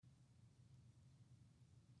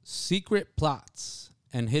secret plots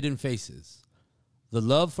and hidden faces, the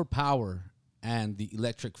love for power and the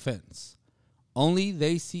electric fence. Only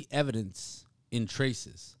they see evidence in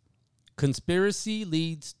traces. Conspiracy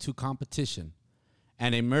leads to competition,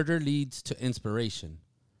 and a murder leads to inspiration.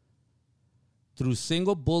 Through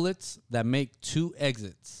single bullets that make two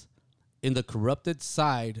exits in the corrupted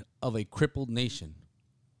side of a crippled nation.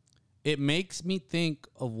 It makes me think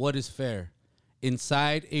of what is fair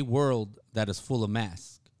inside a world that is full of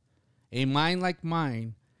masks. A mind like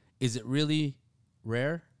mine, is it really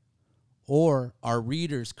rare? Or are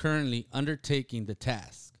readers currently undertaking the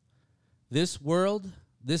task? This world,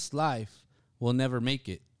 this life will never make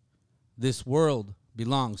it. This world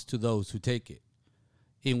belongs to those who take it.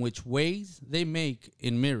 In which ways they make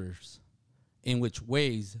in mirrors, in which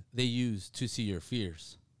ways they use to see your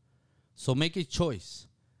fears. So make a choice.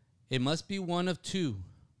 It must be one of two.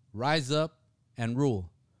 Rise up and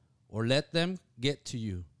rule, or let them get to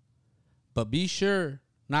you. But be sure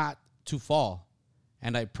not to fall,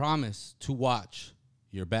 and I promise to watch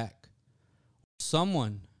your back.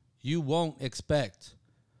 Someone you won't expect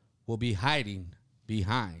will be hiding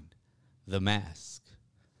behind the mask.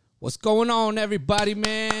 What's going on, everybody,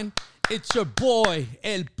 man? It's your boy,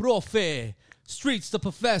 El Profe, Streetz the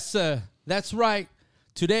Professor. That's right.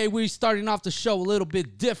 Today, we're starting off the show a little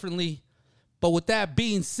bit differently. But with that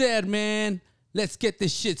being said, man, let's get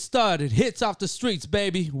this shit started. Hits off the streets,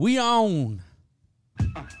 baby. We on.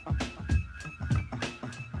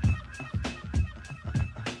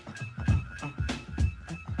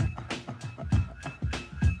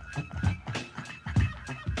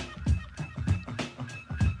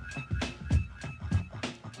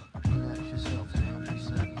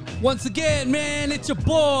 Once again, man, it's your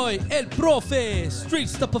boy, El Profe,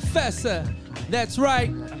 Streetz the Professor. That's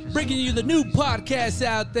right, bringing you the new podcast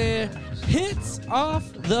out there, Hits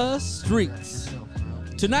Off the Streets.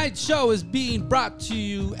 Tonight's show is being brought to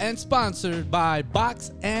you and sponsored by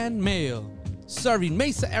Box and Mail, serving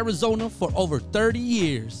Mesa, Arizona for over 30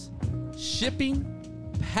 years. Shipping,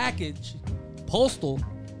 package, postal.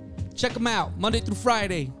 Check them out Monday through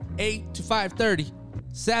Friday, 8 to 5:30.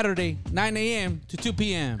 Saturday, 9 a.m. to 2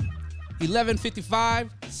 p.m.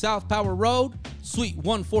 1155 South Power Road, Suite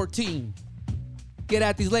 114. Get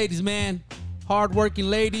at these ladies, man. Hard-working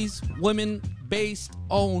ladies, women-based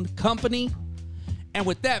owned company. And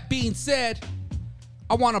with that being said,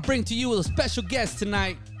 I want to bring to you a special guest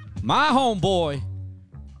tonight, my homeboy,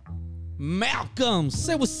 Malcolm.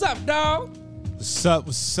 Say what's up, dog. What's up?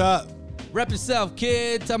 What's up? Rep yourself,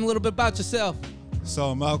 kid. Tell me a little bit about yourself.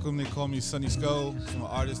 So Malcolm, they call me Sonny Sko. It's my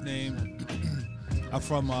artist name. I'm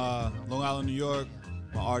from Long Island, New York.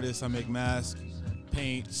 I'm an artist. I make masks,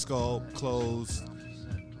 paint, sculpt, clothes.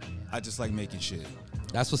 I just like making shit.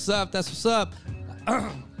 That's what's up. That's what's up.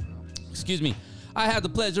 Excuse me. I had the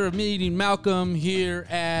pleasure of meeting Malcolm here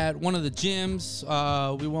at one of the gyms.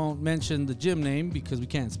 We won't mention the gym name because we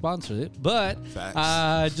can't sponsor it. But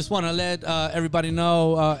I just want to let everybody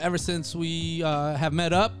know, ever since we have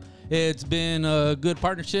met up, it's been a good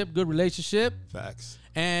partnership, good relationship. Facts.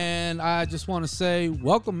 And I just want to say,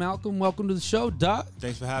 welcome, Malcolm. Welcome to the show, Doc.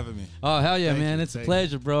 Thanks for having me. Oh, hell yeah, Thank man. you. It's a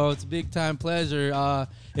pleasure, bro. It's a big-time pleasure.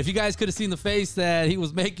 If you guys could have seen the face that he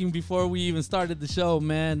was making before we even started the show,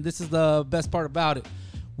 man, this is the best part about it.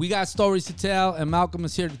 We got stories to tell, and Malcolm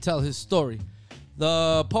is here to tell his story.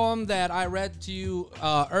 The poem that I read to you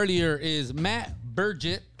earlier is Matt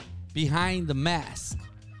Burgett, Behind the Mask.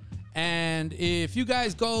 And if you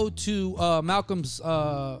guys go to Malcolm's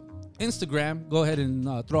Instagram, go ahead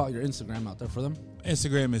and throw out your Instagram out there for them.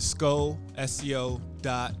 Instagram is Sko, SCO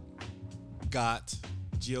got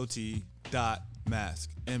GOT mask,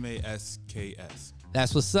 MASKS.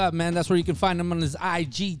 That's what's up, man. That's where you can find him on his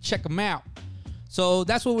IG. Check him out. So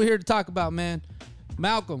that's what we're here to talk about, man.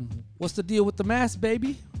 Malcolm, what's the deal with the mask,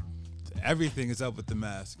 baby? Everything is up with the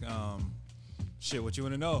mask. Shit, what you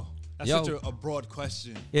want to know? That's such a broad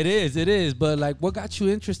question. It is. But, like, what got you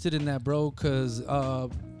interested in that, bro? Because a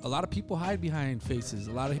lot of people hide behind faces.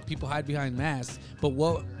 A lot of people hide behind masks. But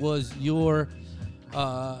what was your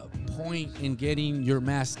point in getting your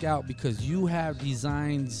mask out? Because you have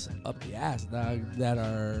designs up the ass, dog, that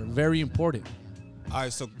are very important. All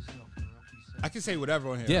right, so I can say whatever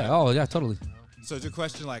on here. Yeah, right? oh, yeah, totally. So is your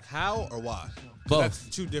question like how or why? Both. That's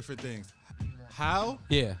two different things. How?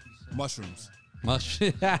 Yeah. Mushrooms. Mush.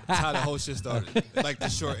 That's how the whole shit started. Like the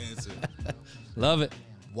short answer. Love it.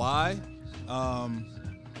 Why?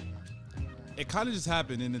 It kind of just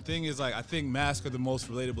happened. And the thing is, like, I think masks are the most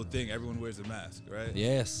relatable thing. Everyone wears a mask, right?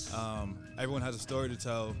 Yes. Everyone has a story to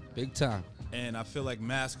tell. Big time. And I feel like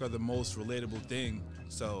masks are the most relatable thing.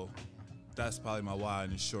 So that's probably my why in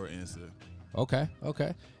the short answer. Okay.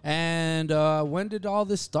 And when did all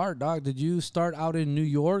this start, dog? Did you start out in New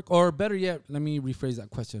York? Or better yet, let me rephrase that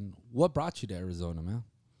question. What brought you to Arizona, man?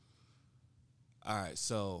 All right,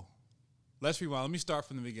 so let's rewind. Let me start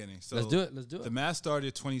from the beginning. So Let's do it. The mask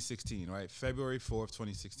started 2016, right? February 4th,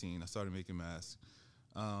 2016. I started making masks.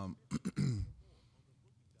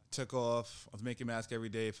 Took off. I was making masks every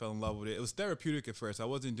day. Fell in love with it. It was therapeutic at first. I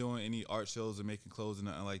wasn't doing any art shows or making clothes or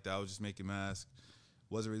nothing like that. I was just making masks.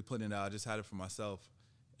 Wasn't really putting it out. I just had it for myself.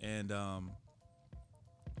 And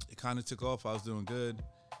it kind of took off. I was doing good.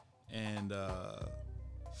 And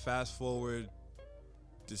fast forward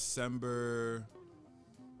December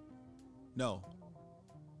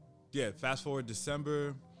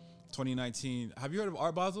 2019. Have you heard of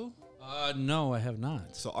Art Basel? No, I have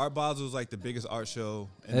not. So Art Basel is like the biggest art show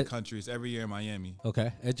in the country. It's every year in Miami.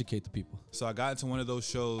 Okay, educate the people. So I got into one of those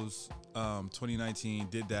shows, 2019,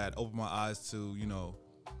 did that, opened my eyes to,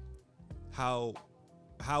 how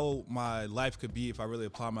my life could be if I really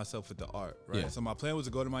apply myself with the art, right? Yeah. So my plan was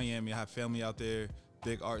to go to Miami. I have family out there,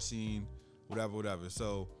 big art scene, whatever.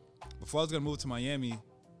 So before I was going to move to Miami,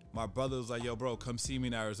 my brother was like, yo, bro, come see me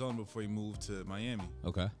in Arizona before you move to Miami.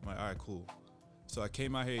 Okay. I'm like, all right, cool. So I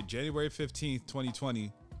came out here January 15th,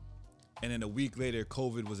 2020, and then a week later,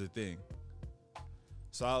 COVID was a thing.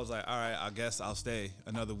 So I was like, all right, I guess I'll stay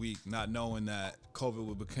another week, not knowing that COVID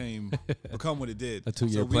would become what it did. A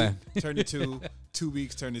 2-year plan. Turned to 2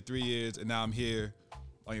 weeks, turned to 3 years, and now I'm here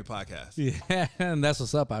on your podcast. Yeah, and that's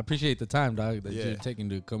what's up. I appreciate the time, dog, that you're taking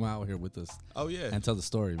to come out here with us. Oh, yeah. And tell the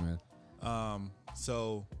story, man.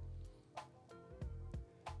 So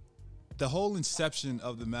the whole inception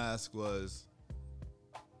of the mask was,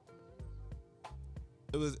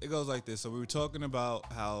 it goes like this. So we were talking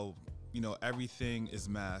about how, everything is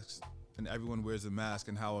masked and everyone wears a mask,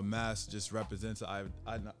 and how a mask just represents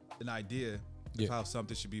an idea of how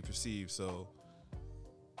something should be perceived. So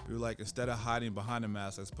we were like, instead of hiding behind a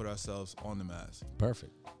mask, let's put ourselves on the mask.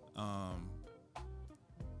 Perfect.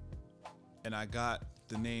 And I got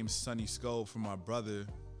the name Sunny Skull from my brother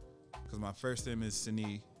because my first name is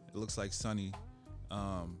Sunny. It looks like Sunny.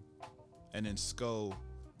 And then Skull,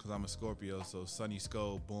 because I'm a Scorpio, so Sunny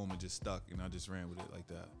Skull, boom, it just stuck, and I just ran with it like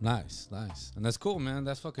that. Nice. And that's cool, man.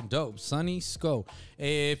 That's fucking dope. Sunny Skull.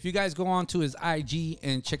 If you guys go on to his IG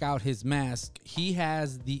and check out his mask, he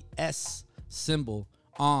has the S symbol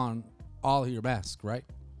on all of your masks, right?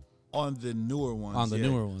 On the newer ones.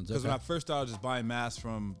 Newer ones, because when I first started just buying masks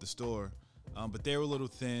from the store, but they were a little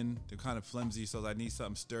thin, they're kind of flimsy, so I need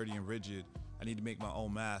something sturdy and rigid. I need to make my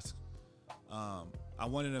own mask. I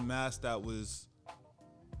wanted a mask that was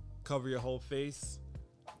cover your whole face,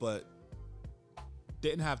 but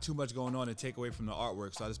didn't have too much going on to take away from the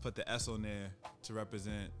artwork. So I just put the S on there to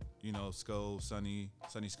represent, Skull, Sunny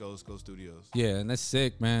Skull Studios. Yeah, and that's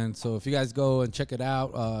sick, man. So if you guys go and check it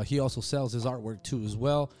out, he also sells his artwork too as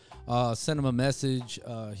well. Send him a message.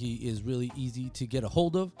 He is really easy to get a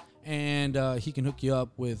hold of, and he can hook you up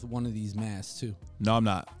with one of these masks too. No, I'm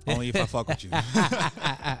not. Only if I fuck with you.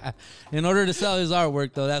 In order to sell his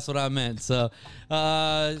artwork, though, that's what I meant. So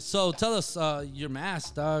tell us your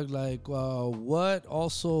mask, dog. Like, what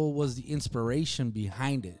also was the inspiration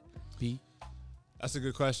behind it, B? That's a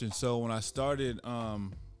good question. So when I started,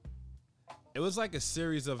 it was like a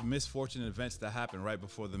series of misfortunate events that happened right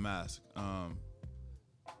before the mask.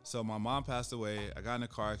 So my mom passed away. I got in a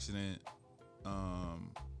car accident.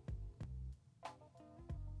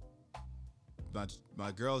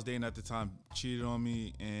 My girl I was dating at the time cheated on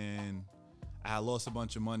me, and I had lost a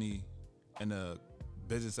bunch of money in a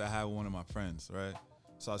business I had with one of my friends, right?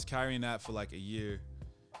 So I was carrying that for like a year,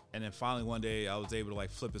 and then finally one day I was able to like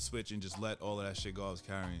flip a switch and just let all of that shit go I was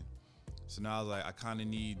carrying. So now I was like, I kind of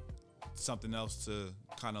need something else to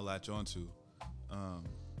kind of latch onto. And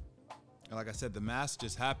like I said, the mask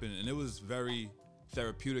just happened, and it was very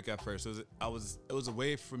therapeutic at first. It was a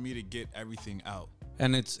way for me to get everything out.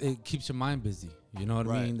 And it keeps your mind busy. You know what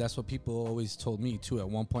Right. I mean? That's what people always told me too at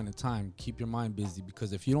one point in time. Keep your mind busy,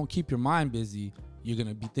 because if you don't keep your mind busy, you're going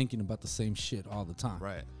to be thinking about the same shit all the time.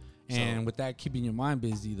 Right. And with that keeping your mind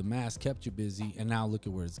busy, the mask kept you busy, and now look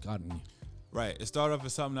at where it's gotten you. Right. It started off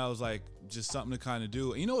as something that was like just something to kind of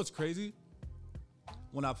do. And you know what's crazy?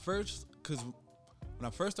 When I first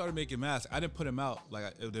started making masks, I didn't put them out.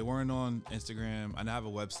 Like, they weren't on Instagram. I didn't have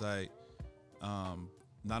a website.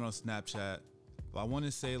 Not on Snapchat. But I want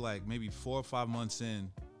to say like maybe 4 or 5 months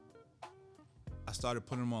in, I started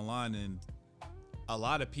putting them online, and a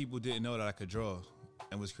lot of people didn't know that I could draw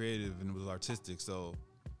and was creative and was artistic. So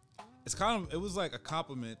it was like a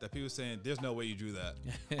compliment that people saying, there's no way you drew that.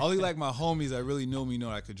 Only like my homies that really knew me know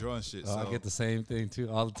I could draw and shit. I get the same thing too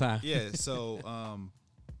all the time. Yeah. So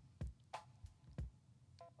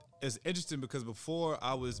it's interesting because before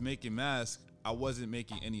I was making masks, I wasn't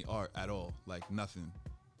making any art at all, like nothing.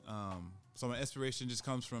 So my inspiration just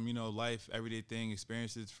comes from, life, everyday thing,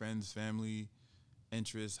 experiences, friends, family,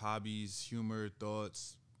 interests, hobbies, humor,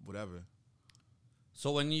 thoughts, whatever.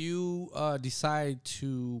 So when you decide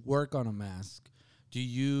to work on a mask, do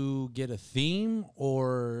you get a theme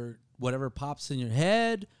or whatever pops in your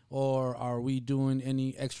head, or are we doing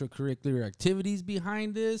any extracurricular activities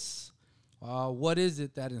behind this? What is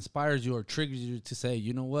it that inspires you or triggers you to say,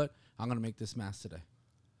 you know what, I'm going to make this mask today?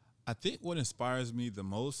 I think what inspires me the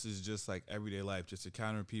most is just like everyday life, just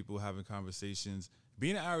encountering people, having conversations.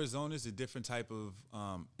 Being in Arizona is a different type of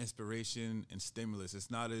inspiration and stimulus. It's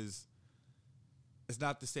not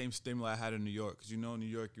the same stimuli I had in New York, because in New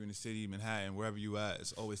York, you're in the city, Manhattan, wherever you at,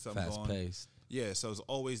 it's always something going on. Fast-paced. Yeah, so it's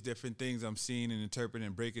always different things I'm seeing and interpreting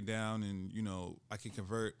and breaking down, and I can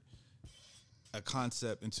convert a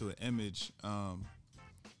concept into an image.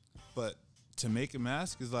 But to make a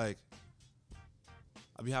mask is like,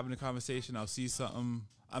 I'll be having a conversation, I'll see something.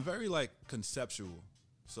 I'm very like conceptual,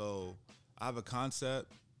 so I have a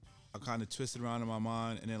concept, I kind of twist it around in my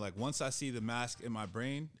mind, and then like once I see the mask in my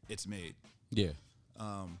brain, it's made. Yeah.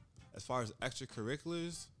 As far as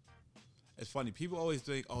extracurriculars, it's funny. People always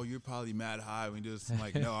think, "Oh, you're probably mad high when you do this." I'm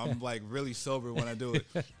like, no, I'm like really sober when I do it.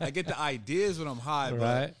 I get the ideas when I'm high,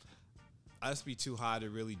 but I just be too high to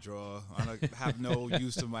really draw. I have no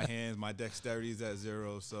use of my hands. My dexterity is at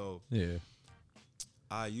 0, so yeah.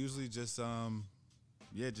 I usually just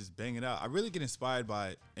just bang it out. I really get inspired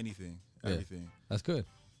by anything, everything. That's good.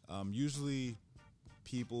 Usually,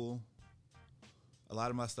 people. A lot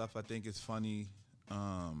of my stuff I think is funny.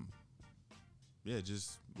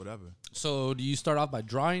 Just whatever. So do you start off by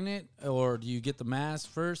drawing it, or do you get the mask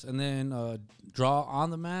first and then draw on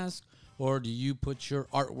the mask, or do you put your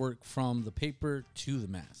artwork from the paper to the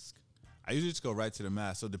mask? I usually just go right to the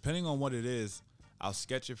mask. So depending on what it is, I'll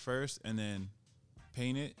sketch it first and then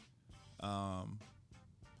paint it.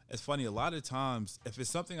 It's funny, a lot of times, if it's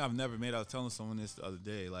something I've never made, I was telling someone this the other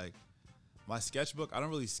day, like, my sketchbook, I don't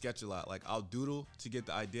really sketch a lot. Like, I'll doodle to get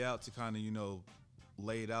the idea out, to kind of,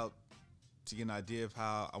 lay it out, to get an idea of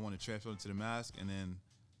how I want to transfer it to the mask, and then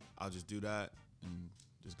I'll just do that and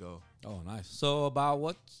just go. Oh, nice. So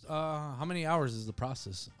about how many hours is the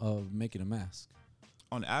process of making a mask?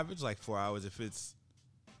 On average, like 4 hours.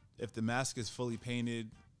 If the mask is fully painted,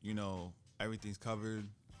 everything's covered,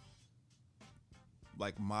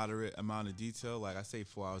 like moderate amount of detail, like I say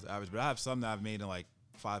 4 hours average. But I have some that I've made in like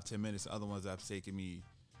 5-10 minutes. Other ones that have taken me,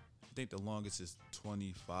 I think the longest is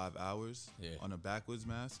 25 hours on a backwards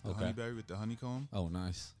mask, the honeyberry with the honeycomb. Oh,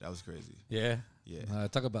 nice. That was crazy. Yeah? Yeah.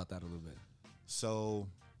 Talk about that a little bit. So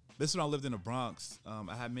this is when I lived in the Bronx.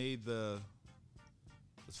 I had made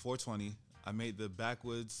it's 420. I made the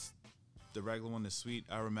backwoods, the regular one, the sweet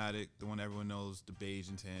aromatic, the one everyone knows, the beige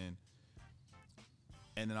and tan.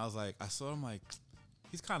 And then I was like, I saw him like,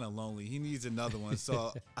 he's kind of lonely. He needs another one.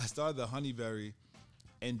 So I started the honeyberry.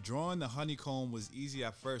 And drawing the honeycomb was easy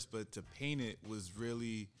at first, but to paint it was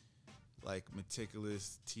really like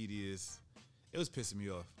meticulous, tedious. It was pissing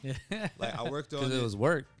me off. Like I worked on it. Because it was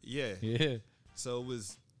work. Yeah. Yeah. So it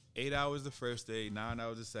was 8 hours the first day, 9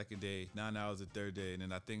 hours the second day, 9 hours the third day. And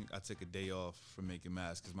then I think I took a day off from making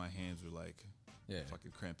masks because my hands were like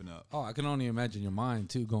fucking cramping up. Oh, I can only imagine your mind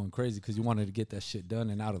too going crazy because you wanted to get that shit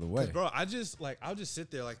done and out of the way. Bro, I'll just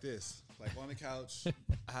sit there like this, like on the couch.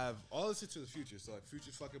 I have all this into the future. So like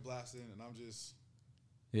future's fucking blasting and I'm just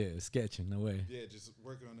sketching, no way. Yeah, just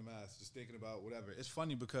working on the mask, just thinking about whatever. It's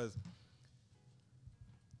funny because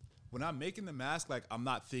when I'm making the mask, like I'm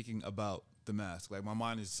not thinking about the mask. Like my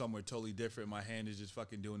mind is somewhere totally different. My hand is just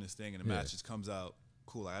fucking doing this thing and the mask just comes out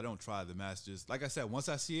cool. Like I don't try the mask. Just like I said, once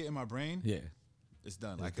I see it in my brain, it's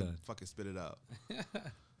done. I can fucking spit it out.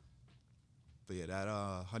 But yeah, that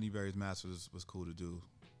honeyberries mask was cool to do.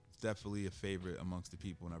 It's definitely a favorite amongst the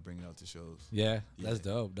people when I bring it out to shows. Yeah, that's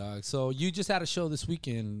dope, dog. So you just had a show this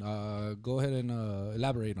weekend. Go ahead and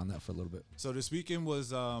elaborate on that for a little bit. So this weekend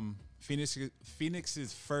was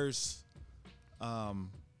Phoenix's first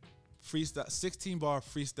freestyle 16-bar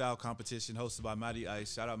freestyle competition hosted by Matty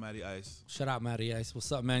Ice. Shout out Matty Ice. Shout out Matty Ice.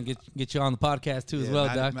 What's up, man? Get you on the podcast too as well,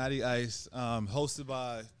 Doc. Matty Ice, hosted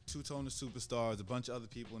by Two-Tone the Superstars, a bunch of other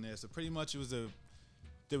people in there. So pretty much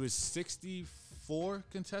there was 64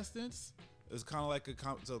 contestants. It was kind of like a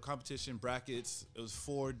competition brackets. It was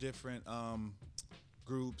 4 different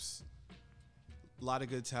groups. A lot of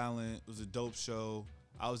good talent. It was a dope show.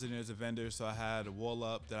 I was in there as a vendor, so I had a wall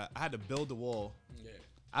up that I had to build the wall. Yeah.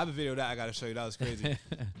 I have a video of that I got to show you. That was crazy.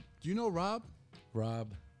 Do you know Rob?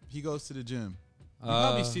 Rob. He goes to the gym. You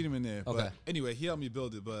probably seen him in there. Okay. But anyway, he helped me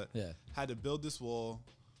build it, but yeah, had to build this wall.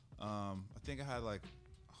 I think I had like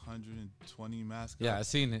 120 mascots. Yeah, I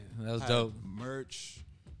seen it. That was Had dope. Merch.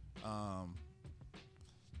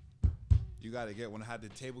 You got to get when I had the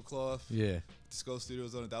tablecloth. Yeah, Disco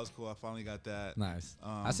Studios on it. That was cool. I finally got that. nice.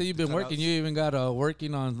 I see you've been the working. cutouts. You even got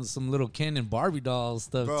working on some little Ken and Barbie doll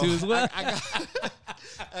stuff Bro, too as well.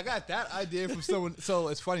 I got that idea from someone. So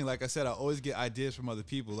it's funny. Like I said, I always get ideas from other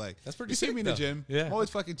people. Like That's pretty You see sick, me in the though. gym. Yeah. I'm always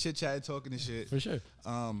fucking chit chatting, talking and shit. For sure.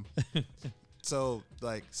 So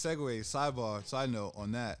like segue, sidebar, side note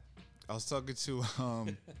on that. I was talking to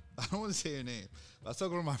I don't want to say her name. But I was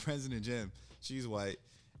talking to my friends in the gym. She's white,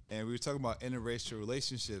 and we were talking about interracial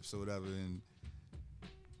relationships or whatever, and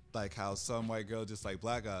like how some white girl just like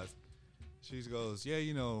black guys. She goes, yeah,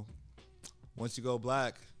 you know, once you go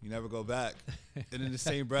black, you never go back. And in the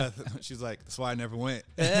same breath, she's like, that's why I never went.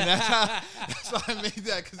 And that's why I made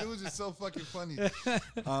that, because it was just so fucking funny.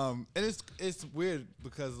 And it's weird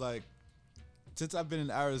because like since I've been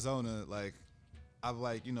in Arizona, like I've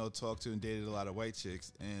like, you know, talked to and dated a lot of white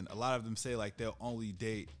chicks, and a lot of them say like they'll only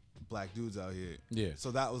date black dudes out here. Yeah.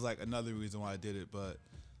 So that was like another reason why I did it. But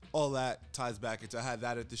all that ties back into, I had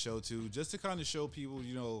that at the show too, just to kind of show people,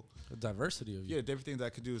 you know, The diversity of you. yeah, different things I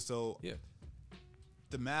could do. So Yeah.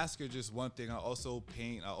 the mask are just one thing. I also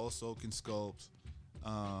paint. I also can sculpt.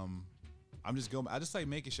 I just like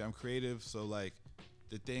making shit. I'm creative. So like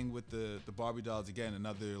the thing with the Barbie dolls, again,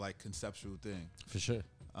 another like conceptual thing. For sure.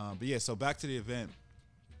 But yeah, so back to the event.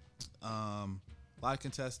 A lot of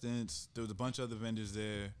contestants. There was a bunch of other vendors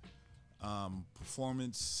there.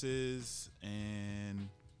 Performances, and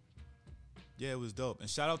yeah, it was dope. And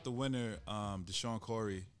shout out the winner, Deshaun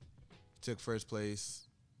Corey. Took first place,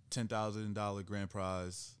 $10,000 grand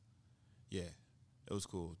prize. Yeah, it was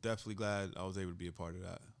cool. Definitely glad I was able to be a part of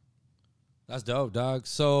that. That's dope, dog.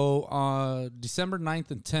 So December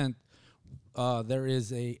 9th and 10th, there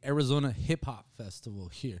is a Arizona hip hop festival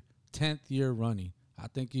here, 10th year running. I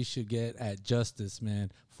think you should get at Justice,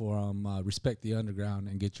 man, for Respect the Underground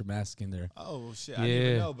and get your mask in there. Oh shit, I didn't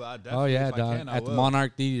even know, but I definitely, yeah, if dog. I can, I at the will.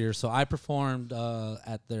 Monarch Theater. So I performed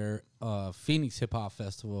at their Phoenix Hip Hop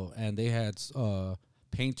Festival, and they had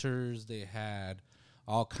painters, they had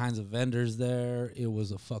all kinds of vendors there. It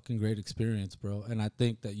was a fucking great experience, bro. And I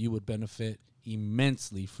think that you would benefit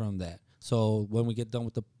immensely from that. So when we get done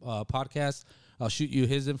with the podcast, I'll shoot you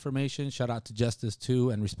his information. Shout out to Justice too,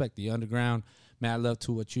 and Respect the Underground. Mad love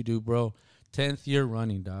to what you do, bro. 10th year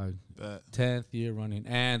running, dog. Bet. 10th year running.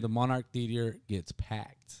 And the Monarch Theater gets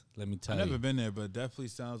packed. Let me tell I've you. never been there, but definitely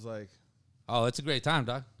sounds like Oh, it's a great time,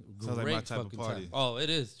 dog. Sounds like Great my type of fucking party. time. Oh, it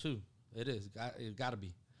is too. It is. It got to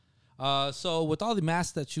be. So with all the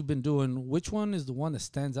masks that you've been doing, which one is the one that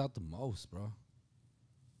stands out the most, bro?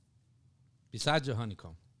 Besides your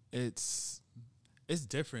honeycomb. it's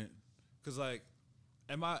different, cause like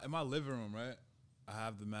in my living room, right, I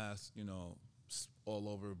have the mask, you know, all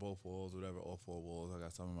over both walls, whatever, all four walls. I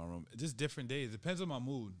got some in my room. Just different days. Depends on my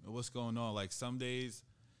mood and what's going on. Like some days,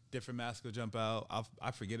 different masks will jump out.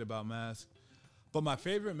 I forget about masks. But my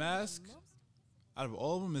favorite mask out of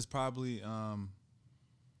all of them is probably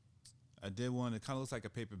I did one. It kind of looks like a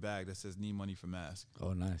paper bag that says "Need money for mask."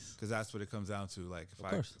 Oh, nice. Because that's what it comes down to. Like Of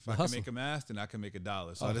course, if the I can hustle. make a mask, then I can make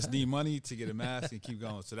 $1. So I just need money to get a mask and keep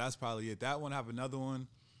going. So that's probably it. That one, I have another one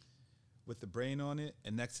with the brain on it,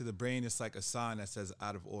 and next to the brain, it's like a sign that says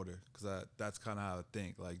 "out of order." Because that's kind of how I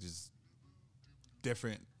think. Like just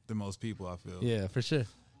different than most people, I feel. Yeah, for sure.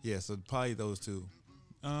 Yeah. So probably those two.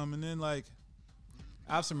 And then like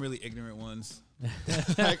I have some really ignorant ones.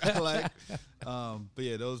 but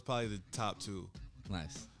yeah, those are probably the top two.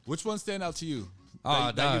 Nice. Which ones stand out to you?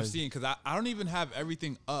 Oh, that you've dog. seen? Because I don't even have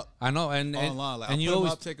everything up I know, and online. Like, and I'll you put 'em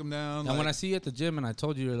always up, take them down. And like, when I see you at the gym, and I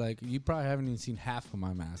told you, you're like, you probably haven't even seen half of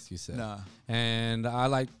my mask. You said, Nah. And I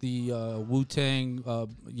like the Wu-Tang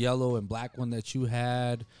yellow and black one that you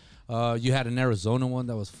had. You had an Arizona one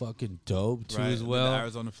that was fucking dope too, right, as with well. the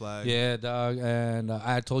Arizona flag. Yeah, dog. And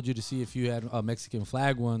I told you to see if you had a Mexican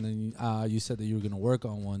flag one, and you said that you were gonna work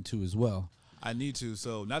on one too, as well. I need to.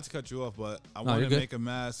 So not to cut you off, but I No, want you're to good. make a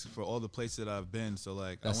mask for all the places that I've been. So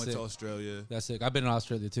like That's I went sick. to Australia. That's sick. I've been in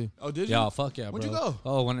Australia too. Oh, did you? Yeah, fuck yeah, bro. Where'd you go?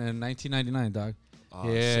 Oh, when in 1999, dog. Oh,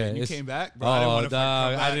 yeah, shit. And you it's- came back, bro. Oh, I didn't wanna fucking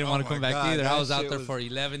dog, come I back. didn't Oh want to my come back God, either. I that was out shit there was- for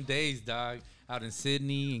 11 days, dog. Out in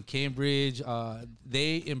Sydney and Cambridge.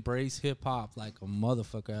 They embrace hip hop like a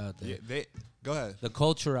motherfucker out there. Yeah, they go ahead. The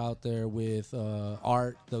culture out there with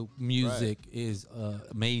art, the music is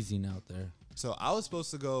amazing out there. So I was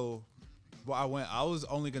supposed to go. Well, I was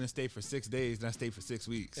only gonna stay for 6 days, and I stayed for 6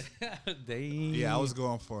 weeks. Damn. Yeah, I was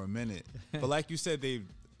going for a minute. But like you said,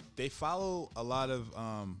 they follow a lot of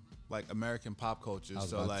like American pop culture. I was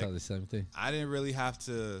So about to like tell the same thing. I didn't really have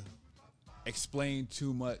to explain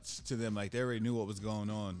too much to them. Like, they already knew what was going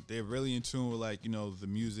on. They're really in tune with, like, you know, the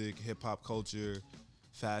music, hip hop culture,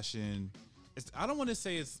 fashion. I don't want to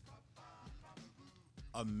say it's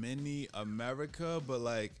a mini America, but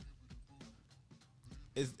like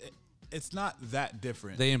it's not that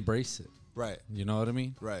different. They embrace it. Right. You know what I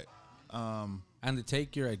mean? Right. And they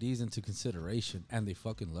take your ideas into consideration, and they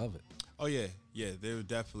fucking love it. Oh yeah, they were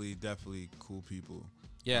definitely cool people.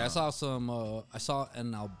 Yeah, I saw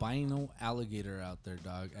an albino alligator out there,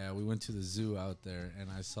 dog. We went to the zoo out there,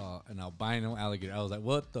 and I saw an albino alligator. I was like,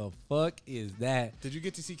 what the fuck is that? Did you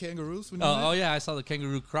get to see kangaroos when you Oh, yeah, I saw the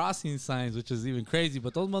kangaroo crossing signs, which is even crazy.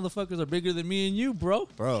 But those motherfuckers are bigger than me and you, bro.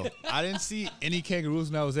 Bro, I didn't see any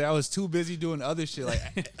kangaroos when I was there. I was too busy doing other shit.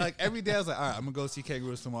 Like every day I was like, all right, I'm going to go see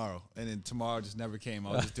kangaroos tomorrow. And then tomorrow just never came.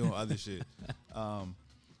 I was just doing other shit. But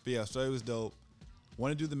yeah, so it was dope.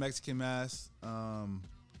 Want to do the Mexican mask.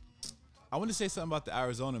 I want to say something about the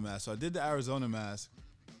Arizona mask. So I did the Arizona mask.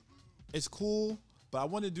 It's cool, but I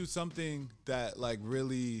want to do something that like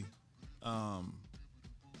really,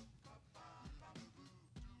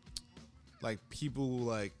 like people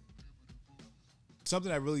like something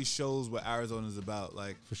that really shows what Arizona is about.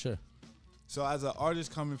 Like, For sure. so as an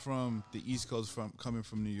artist coming from the East Coast, coming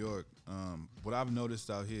from New York, what I've noticed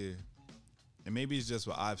out here, and maybe it's just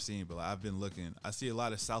what I've seen, but like I've been looking, I see a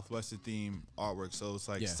lot of Southwestern themed artwork. So it's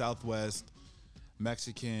like Southwest,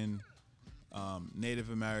 Mexican,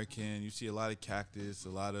 Native American. You see a lot of cactus, a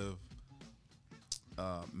lot of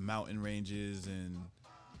mountain ranges and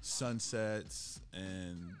sunsets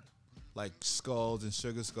and like skulls and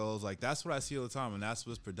sugar skulls. Like, that's what I see all the time, and that's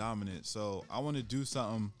what's predominant. So I want to do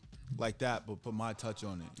something like that, but put my touch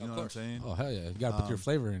on it. You know what I'm saying? Oh, hell yeah. You got to put your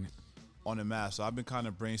flavor in it. On the mask. So I've been kind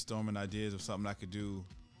of brainstorming ideas of something I could do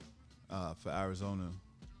for Arizona.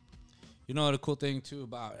 You know, the cool thing, too,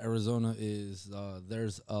 about Arizona is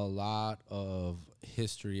there's a lot of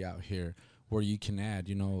history out here where you can add,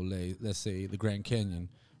 you know, let's say the Grand Canyon,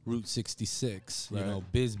 Route 66, you know,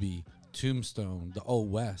 Bisbee, Tombstone, the Old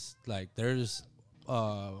West. Like, there's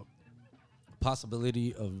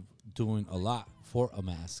possibility of doing a lot for a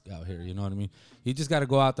mask out here. You know what I mean? You just got to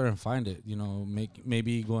go out there and find it. You know,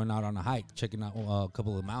 maybe going out on a hike, checking out a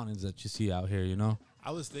couple of mountains that you see out here. You know.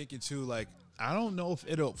 I was thinking too, like, I don't know if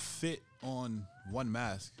it'll fit on one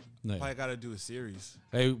mask. No. Probably got to do a series.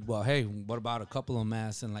 Hey, what about a couple of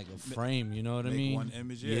masks and like a frame? You know what I mean? One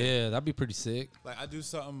image. Yeah, that'd be pretty sick. Like, I do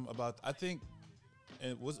something about. I think.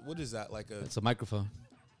 And what is that? Like it's a microphone.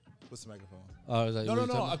 What's the microphone?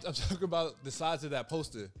 No. I'm talking about the size of that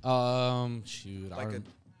poster. Shoot. Like a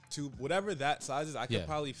tube, whatever that size is, I could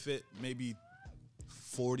probably fit maybe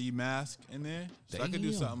 40 masks in there. So I could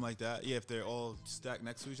do something like that. Yeah, if they're all stacked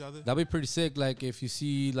next to each other. That'd be pretty sick. Like, if you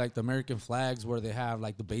see like the American flags where they have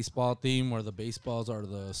like the baseball theme, where the baseballs are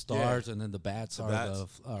the stars and then the bats are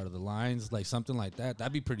the lines, like something like that.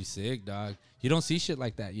 That'd be pretty sick, dog. You don't see shit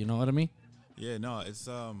like that. You know what I mean? Yeah, no, it's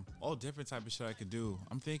all different type of shit I could do.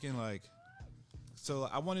 I'm thinking like, so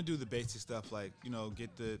I want to do the basic stuff, like, you know,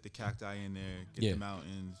 get the cacti in there, get the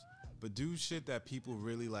mountains, but do shit that people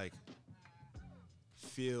really like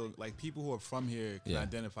feel, like people who are from here can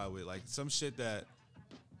identify with, like some shit that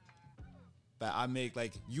I make,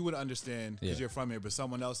 like you would understand because you're from here, but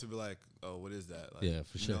someone else would be like, oh, what is that? Like,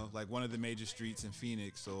 for sure. Know, like one of the major streets in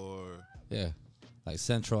Phoenix or like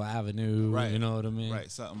Central Avenue, you know what I mean?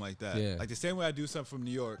 Right, something like that. Yeah. Like the same way I do something from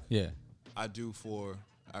New York, I do for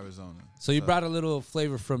Arizona. So you brought a little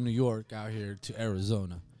flavor from New York out here to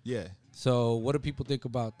Arizona. Yeah. So what do people think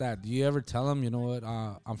about that? Do you ever tell them, you know what,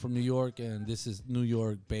 I'm from New York and this is New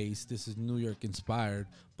York based, this is New York inspired,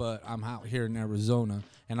 but I'm out here in Arizona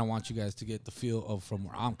and I want you guys to get the feel of from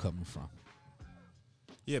where I'm coming from?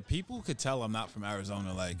 Yeah, people could tell I'm not from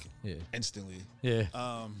Arizona, like, instantly. Yeah.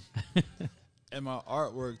 And my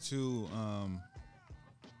artwork too,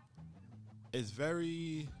 is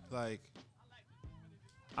very like,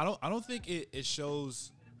 I don't think it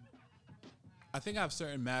shows. I think I have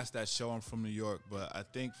certain masks that show I'm from New York, but I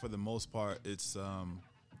think for the most part it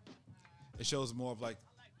shows more of like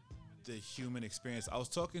the human experience. I was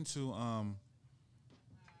talking to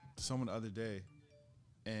someone the other day,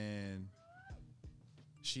 and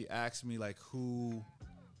she asked me like who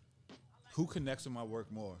connects with my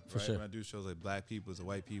work more, for right? Sure. When I do shows, like black people, is it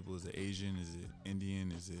white people, is it Asian, is it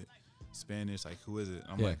Indian, is it Spanish, like who is it?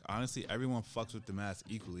 I'm like, honestly, everyone fucks with the mask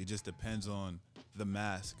equally. It just depends on the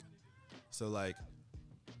mask. So like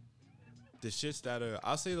the shits that are,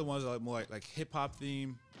 I'll say the ones that are more like hip hop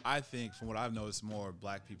theme, I think from what I've noticed more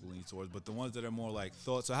black people lean towards, but the ones that are more like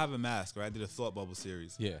thought. So I have a mask, right? I did a thought bubble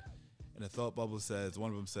series. Yeah. And the thought bubble says, one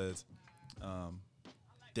of them says,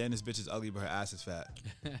 damn, this bitch is ugly, but her ass is fat.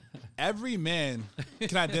 every man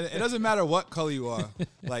can identify. It doesn't matter what color you are.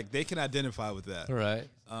 Like, they can identify with that. Right.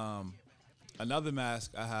 Another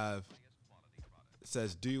mask I have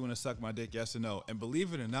says, "Do you want to suck my dick? Yes or no?" And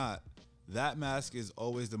believe it or not, that mask is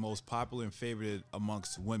always the most popular and favorited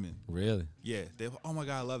amongst women. Really? Yeah. Oh my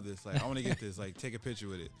God, I love this. Like, I want to get this. Like, take a picture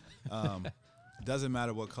with it. Doesn't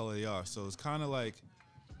matter what color they are. So it's kind of like,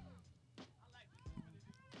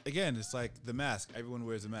 again, it's like the mask. Everyone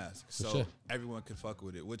wears a mask. So everyone could fuck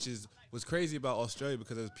with it, which is what's crazy about Australia,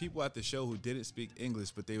 because there's people at the show who didn't speak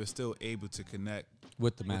English, but they were still able to connect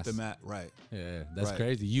with the mask. Right. Yeah, that's right.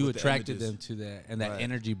 crazy. You with attracted them to that, and that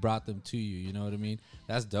energy brought them to you. You know what I mean?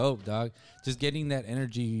 That's dope, dog. Just getting that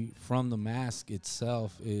energy from the mask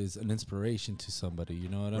itself is an inspiration to somebody. You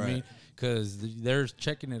know what I mean? Because they're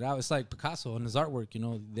checking it out. It's like Picasso and his artwork. You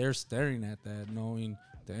know, they're staring at that, knowing,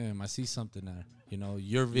 damn, I see something there. You know,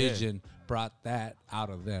 your vision brought that out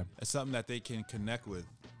of them. It's something that they can connect with.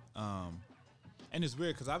 And it's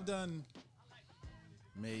weird because I've done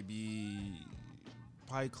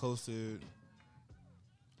probably close to,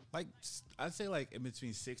 like, I'd say like in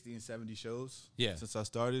between 60 and 70 shows since I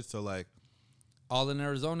started. So like, all in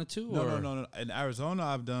Arizona too? No. In Arizona,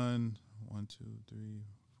 I've done 1, 2, 3,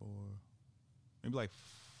 4, maybe like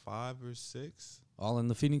 5 or 6. All in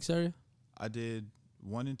the Phoenix area? I did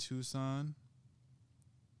 1 in Tucson.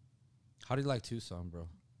 How do you like Tucson, bro?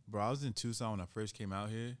 Bro, I was in Tucson when I first came out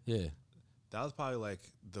here. Yeah. That was probably like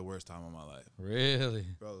the worst time of my life. Really?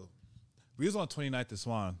 Bro. We was on 29th and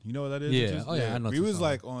Swan. You know what that is? Yeah. Oh, yeah, I know We Tucson. was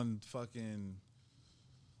like on fucking...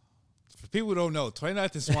 For people who don't know,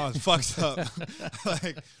 29th and Swan is fucked up.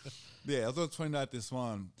 Like, yeah, I was on 29th and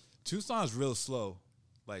Swan. Tucson's real slow.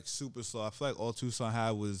 Like, super slow. I feel like all Tucson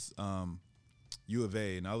had was U of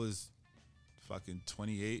A. And I was fucking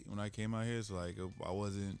 28 when I came out here. So, like, I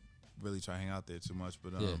wasn't really trying to hang out there too much.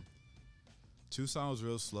 But Tucson was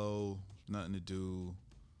real slow. Nothing to do.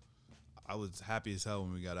 I was happy as hell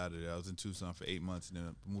when we got out of there. I was in Tucson for 8 months and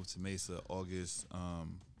then moved to Mesa August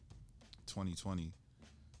 2020.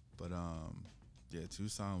 But yeah,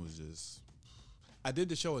 Tucson was just... I did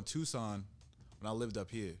the show in Tucson when I lived up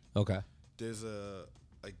here. Okay. There's a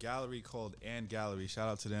gallery called Ann Gallery. Shout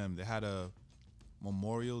out to them. They had a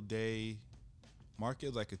Memorial Day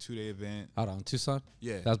market, like a 2-day event. Out on Tucson?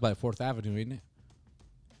 Yeah. That's by 4th Avenue, isn't it?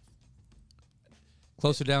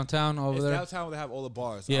 Closer downtown over it's there? Downtown where they have all the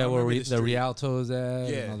bars. Yeah, where the Rialto's at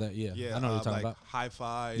yeah. and all that. Yeah, yeah. I know what you're talking like about.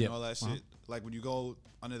 Hi-Fi and all that shit. Like when you go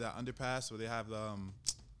under that underpass where they have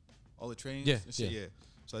all the trains and shit. Yeah.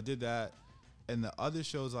 So I did that. And the other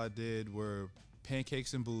shows I did were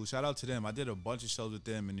Pancakes and Booze. Shout out to them. I did a bunch of shows with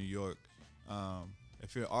them in New York.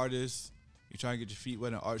 If you're an artist, you're trying to get your feet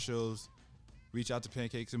wet in art shows, reach out to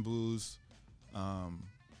Pancakes and Booze.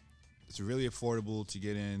 It's really affordable to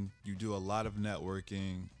get in. You do a lot of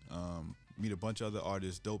networking, meet a bunch of other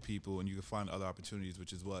artists, dope people, and you can find other opportunities,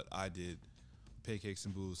 which is what I did, Pancakes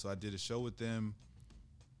and Booze. So I did a show with them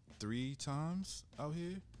 3 times out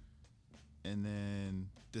here, and then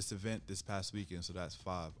this event this past weekend, so that's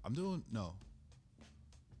 5. I'm doing, 1,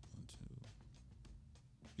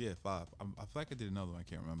 2, 5. I feel like I did another one, I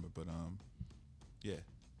can't remember, but yeah.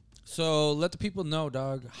 So let the people know,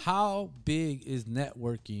 dog, how big is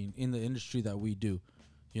networking in the industry that we do?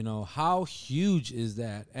 You know, how huge is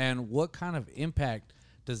that? And what kind of impact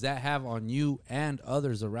does that have on you and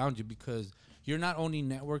others around you? Because you're not only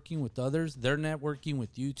networking with others, they're networking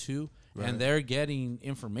with you too. Right. And they're getting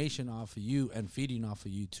information off of you and feeding off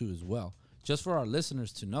of you too as well. Just for our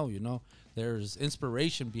listeners to know, you know, there's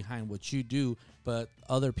inspiration behind what you do, but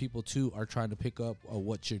other people too are trying to pick up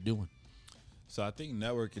what you're doing. So I think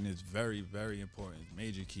networking is very, very important.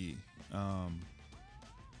 Major key.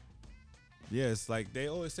 Yeah, it's like they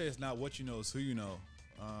always say it's not what you know, it's who you know.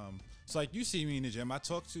 It's like you see me in the gym. I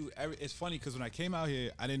talk to it's funny because when I came out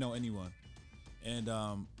here, I didn't know anyone. And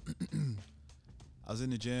I was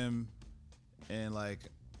in the gym and like,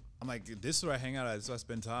 I'm like, this is where I hang out at. This is where I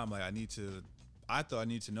spend time. Like I thought I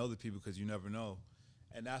need to know the people because you never know.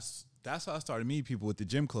 And that's how I started meeting people with the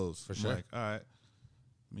gym clothes. For sure. I'm like, all right.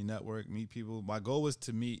 Me network, meet people. My goal was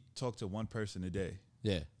to talk to one person a day.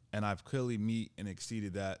 Yeah. And I've clearly and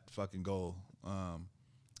exceeded that fucking goal. And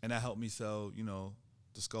that helped me sell, you know,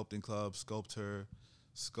 the sculpting club,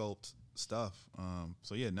 sculpt stuff.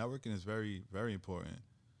 So yeah, networking is very, very important.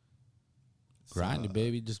 Grinding,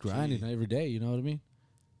 baby. Just grinding every day, you know what I mean?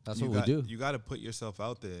 That's what we do. You got to put yourself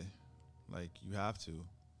out there. Like, you have to.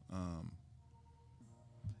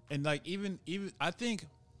 And like, even I think...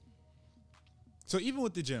 So even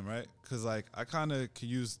with the gym, right? Because like I kind of could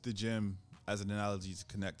use the gym as an analogy to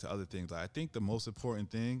connect to other things. Like I think the most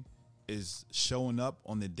important thing is showing up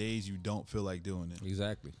on the days you don't feel like doing it.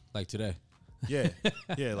 Exactly. Like today. Yeah.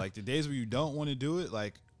 Yeah. Like the days where you don't want to do it,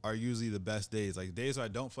 like, are usually the best days. Like days where I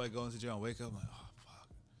don't feel like going to the gym, I wake up, I'm like, oh,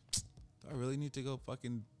 fuck. Do I really need to go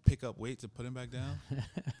fucking pick up weights and put them back down?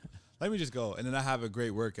 Let me just go. And then I have a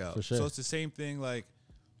great workout. For sure. So it's the same thing like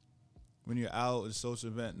when you're out at a social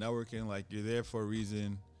event, networking, like you're there for a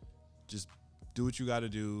reason. Just do what you got to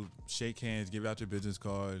do. Shake hands, give out your business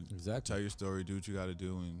card. Exactly. Tell your story, do what you got to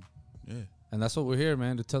do. And yeah. And that's what we're here,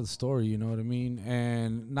 man, to tell the story, you know what I mean?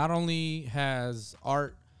 And not only has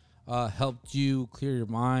art helped you clear your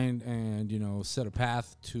mind and, you know, set a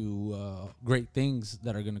path to great things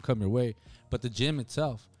that are going to come your way, but the gym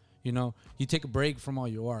itself, you know, you take a break from all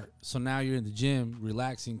your art. So now you're in the gym,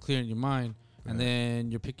 relaxing, clearing your mind, and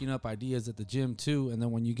then you're picking up ideas at the gym too. And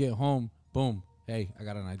then when you get home, boom, hey, I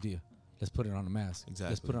got an idea. Let's put it on a mask.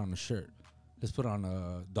 Exactly. Let's put it on a shirt. Let's put it on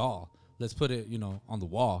a doll. Let's put it, you know, on the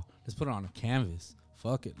wall. Let's put it on a canvas.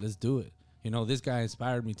 Fuck it. Let's do it. You know, this guy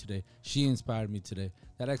inspired me today. She inspired me today.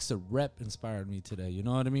 That extra rep inspired me today. You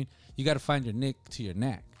know what I mean? You got to find your nick to your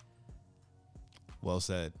knack. Well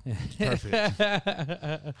said. Perfect.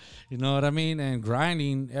 You know what I mean? And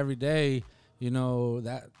grinding every day, you know,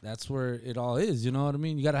 that's where it all is. You know what I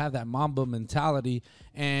mean? You got to have that Mamba mentality.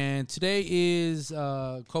 And today is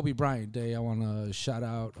Kobe Bryant Day. I want to shout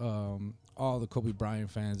out all the Kobe Bryant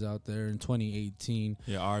fans out there in 2018.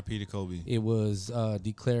 Yeah, RIP to Kobe. It was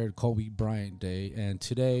declared Kobe Bryant Day. And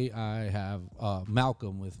today I have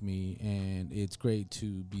Malcolm with me. And it's great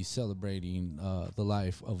to be celebrating the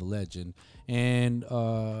life of a legend. And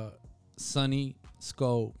Sonny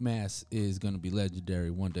Skull Mass is going to be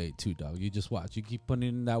legendary one day too, dog. You just watch. You keep putting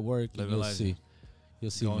in that work and you'll see.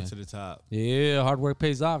 You'll see, Going man. to the top. Yeah, hard work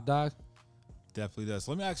pays off, dog. Definitely does.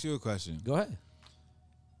 Let me ask you a question. Go ahead.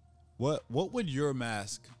 What would your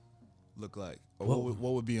mask look like? Or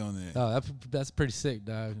what would be on there? Oh, that's pretty sick,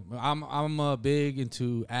 dog. I'm big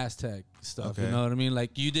into Aztec stuff. Okay. You know what I mean?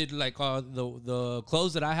 Like you did, like the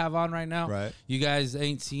clothes that I have on right now. Right. You guys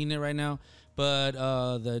ain't seen it right now, but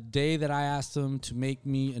the day that I asked them to make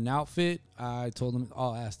me an outfit, I told them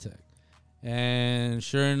all Aztec, and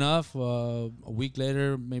sure enough, a week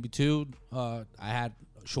later, maybe two, I had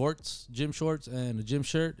shorts, gym shorts, and a gym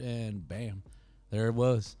shirt, and bam, there it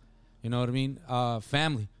was. You know what I mean?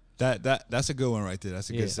 Family. That's a good one right there. That's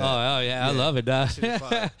a good set. Oh yeah, I love it, dog.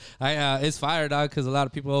 Fire. It's fire, dog, because a lot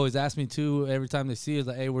of people always ask me too every time they see it,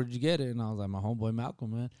 like, hey, where'd you get it? And I was like, my homeboy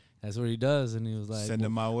Malcolm, man. That's what he does. And he was like, send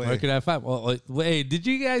him my way. Where could I find? Well, wait, did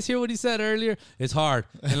you guys hear what he said earlier? It's hard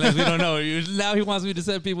unless we don't know. Now he wants me to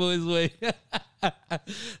send people his way.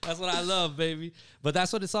 That's what I love, baby. But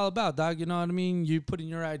that's what it's all about, dog. You know what I mean? You put in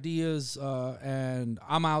your ideas, and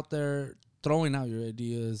I'm out there throwing out your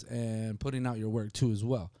ideas and putting out your work too as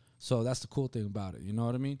well. So that's the cool thing about it. You know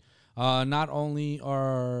what I mean? Not only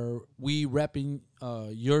are we repping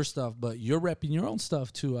your stuff, but you're repping your own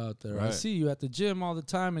stuff too out there. Right. I see you at the gym all the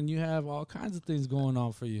time, and you have all kinds of things going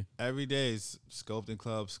on for you. Every day is sculpting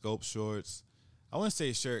club, sculpt shorts. I wouldn't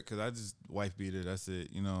say shirt because I just wife beater. That's it.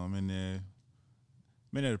 You know, I'm in there.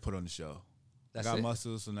 I'm in there to put on the show. I got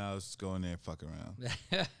muscles, so now let's just go in there and fuck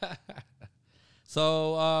around.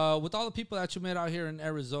 So with all the people that you met out here in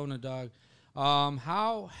Arizona, dog,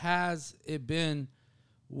 how has it been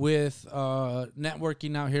with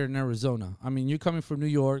networking out here in Arizona? I mean, you're coming from New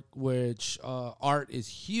York, which art is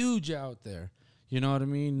huge out there. You know what I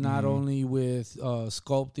mean? Not only with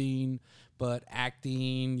sculpting, but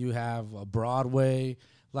acting. You have Broadway.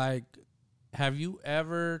 Like, have you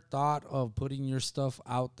ever thought of putting your stuff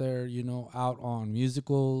out there, you know, out on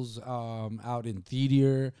musicals, out in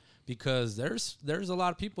theater? Because there's a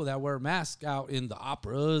lot of people that wear masks out in the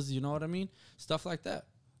operas, you know what I mean? Stuff like that.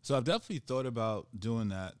 So I've definitely thought about doing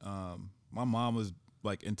that. My mom was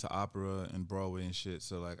like into opera and Broadway and shit,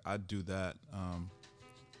 so like I'd do that.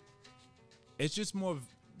 It's just more of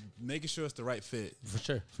making sure it's the right fit. For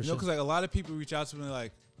sure. You know, because like a lot of people reach out to me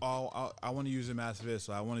like, oh, I want to use a mask for this,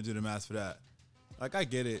 so I want to do the mask for that. Like I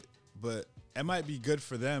get it, but it might be good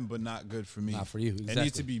for them, but not good for me. Not for you. Exactly. It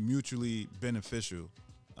needs to be mutually beneficial.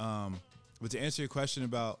 But to answer your question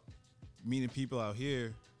about meeting people out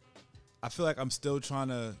here, I feel like I'm still trying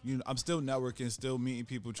to, I'm still networking, still meeting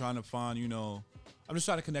people, trying to find, I'm just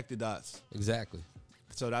trying to connect the dots. Exactly.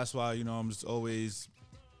 So that's why, I'm just always,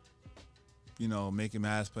 making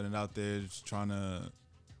masks, putting it out there, just trying to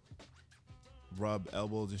rub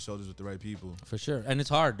elbows and shoulders with the right people. For sure. And it's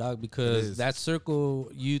hard, dog, because that circle,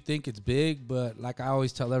 you think it's big, but like I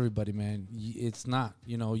always tell everybody, man, it's not.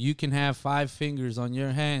 You can have 5 fingers on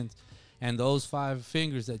your hands, and those 5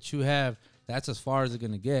 fingers that you have, that's as far as it's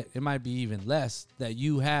going to get. It might be even less that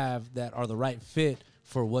you have that are the right fit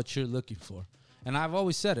for what you're looking for. And I've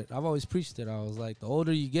always said it. I've always preached it. I was like, the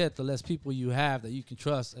older you get, the less people you have that you can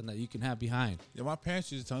trust and that you can have behind. Yeah, my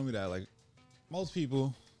parents used to tell me that. Like, most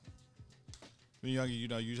people, when you're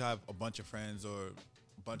younger, you have a bunch of friends or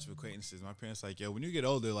a bunch of acquaintances. My parents like, yo, when you get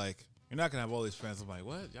older, like, you're not going to have all these friends. I'm like,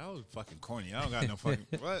 what? Y'all was fucking corny. I don't got no fucking,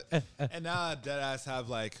 what? And now I deadass have,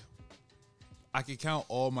 like, I can count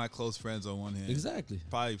all my close friends on one hand. Exactly.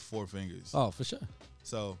 Probably 4 fingers. Oh, for sure.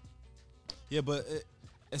 So, yeah, but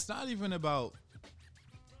it's not even about,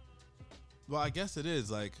 well, I guess it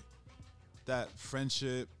is, like, that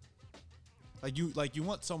friendship. Like you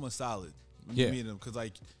want someone solid when you meet them. Because,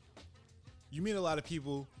 like, you meet a lot of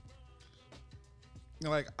people. You know,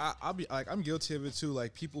 like, I'll be, like, I'm guilty of it, too.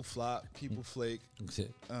 Like, people flop, people flake. That's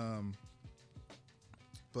it.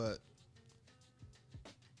 But,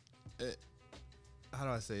 how do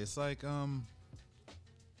I say? It's like,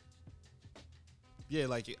 yeah,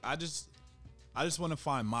 like, I just want to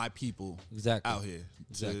find my people out here.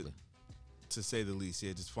 Exactly. To say the least.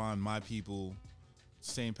 Yeah, just find my people,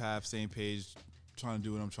 same path, same page, trying to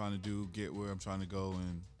do what I'm trying to do, get where I'm trying to go.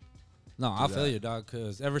 And no, I feel you, dog,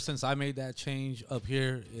 because ever since I made that change up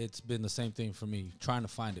here, it's been the same thing for me, trying to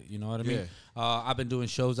find it. You know what I mean? I've been doing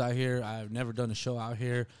shows out here. I've never done a show out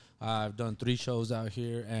here. I've done 3 shows out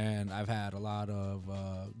here, and I've had a lot of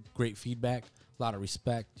great feedback, a lot of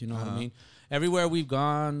respect. You know what I mean? Everywhere we've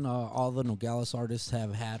gone, all the Nogales artists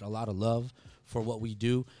have had a lot of love for what we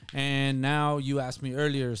do. And now you asked me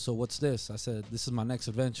earlier, so what's this? I said, this is my next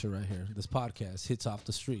adventure right here. This podcast, Hitz Off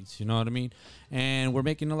the Streets. You know what I mean? And we're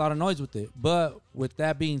making a lot of noise with it. But with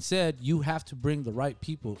that being said, you have to bring the right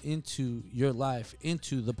people into your life,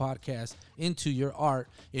 into the podcast, into your art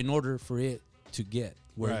in order for it to get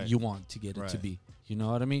where you want to get it to be. You know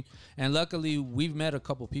what I mean? And luckily, we've met a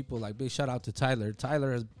couple people. Like, big shout out to Tyler.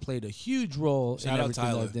 Tyler has played a huge role in everything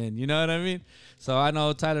I've done. You know what I mean? So I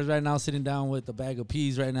know Tyler's right now sitting down with a bag of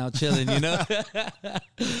peas right now, chilling, you know? I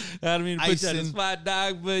don't mean to put you on the spot,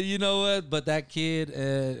 dog, but you know what? But that kid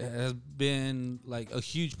has been, like, a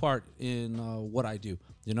huge part in what I do.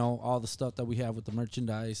 You know, all the stuff that we have with the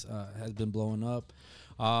merchandise has been blowing up.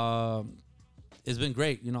 It's been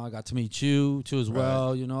great. You know, I got to meet you, too, as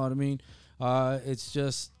well. You know what I mean? It's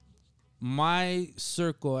just my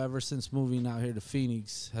circle ever since moving out here to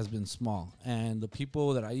Phoenix has been small. And the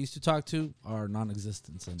people that I used to talk to are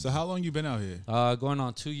non-existent. So how long you been out here? Going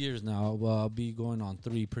on 2 years now. I'll be going on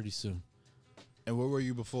 3 pretty soon. And where were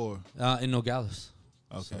you before? In Nogales.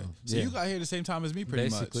 Okay. So you got here the same time as me pretty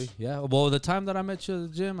much. Basically, yeah. Well, the time that I met you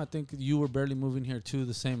at the gym, I think you were barely moving here too,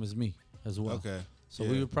 the same as me as well. Okay. So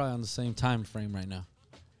we were probably on the same time frame right now.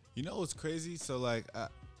 You know what's crazy? So, like,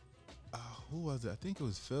 who was it? I think it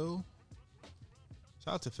was Phil.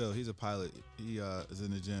 Shout out to Phil. He's a pilot. He is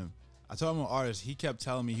in the gym. I told him I'm an artist. He kept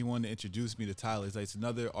telling me he wanted to introduce me to Tyler. He's like, it's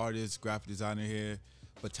another artist, graphic designer here.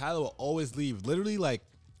 But Tyler will always leave, literally like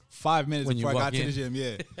 5 minutes when before I got to the gym.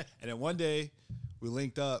 Yeah. And then one day we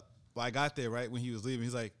linked up. Well, I got there right when he was leaving.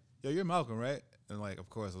 He's like, yo, you're Malcolm, right? And, like, of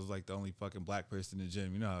course, I was like the only fucking black person in the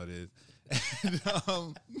gym. You know how it is.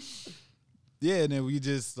 And, yeah, and then we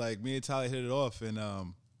just, like, me and Tyler hit it off.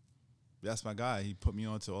 And that's my guy. He put me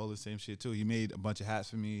on to all the same shit, too. He made a bunch of hats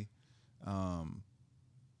for me.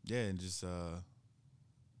 Yeah, and just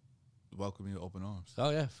welcome me with open arms. Oh,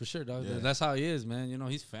 yeah, for sure, dog. Yeah. That's how he is, man. You know,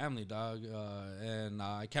 he's family, dog. And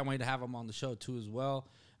I can't wait to have him on the show, too, as well.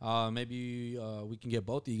 Maybe we can get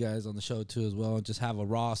both of you guys on the show, too, as well, and just have a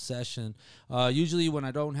raw session. Usually when I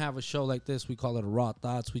don't have a show like this, we call it a Raw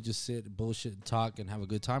Thoughts. We just sit, bullshit, and talk, and have a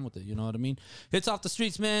good time with it. You know what I mean? Hitz Off the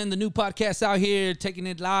Streets, man. The new podcast out here, taking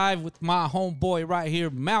it live with my homeboy right here,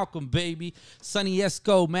 Malcolm, baby. Sonny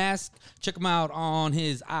Esco Mask. Check him out on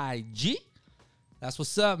his IG. That's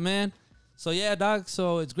what's up, man. So, yeah, dog,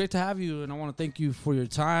 so it's great to have you, and I want to thank you for your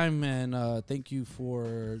time, and thank you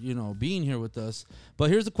for, you know, being here with us. But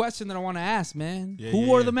here's the question that I want to ask, man. Who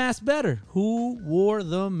wore the mask better? Who wore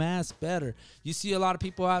the mask better? You see a lot of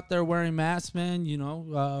people out there wearing masks, man. You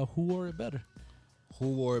know, who wore it better?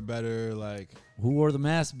 Who wore it better, like? Who wore the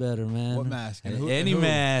mask better, man? What mask? Any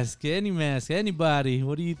mask, anybody.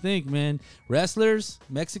 What do you think, man? Wrestlers,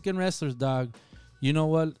 Mexican wrestlers, dog. You know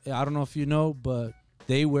what? I don't know if you know, but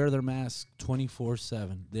they wear their mask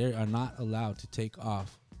 24/7. They are not allowed to take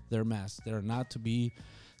off their mask. They're not to be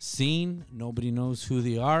seen. Nobody knows who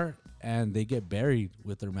they are, and they get buried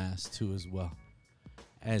with their mask too as well.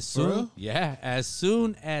 As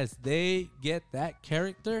soon as they get that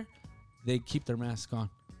character, they keep their mask on.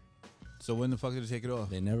 So when the fuck did they take it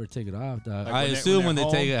off? They never take it off, dog. Like I assume when they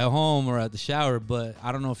take it at home or at the shower, but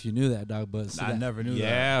I don't know if you knew that, dog. But I never knew that.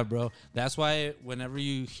 Yeah, bro. That's why whenever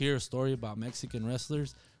you hear a story about Mexican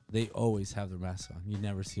wrestlers, they always have their mask on. You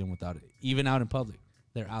never see them without it. Even out in public,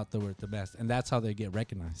 they're out there with the mask, and that's how they get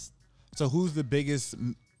recognized. So who's the biggest,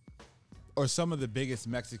 or some of the biggest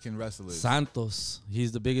Mexican wrestlers? Santos,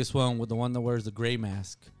 he's the biggest one with the one that wears the gray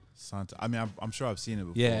mask. Santos. I mean, I'm sure I've seen it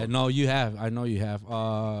before. Yeah, no, you have. I know you have.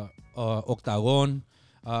 Octagon.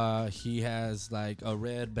 He has like a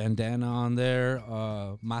red bandana on there.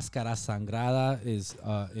 Máscara Sangrada is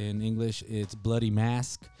in English. It's bloody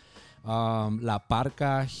mask. La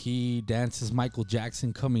Parca, he dances Michael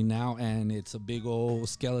Jackson Coming Out, and it's a big old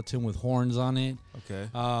skeleton with horns on it. Okay.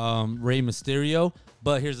 Rey Mysterio.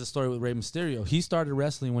 But here's the story with Rey Mysterio. He started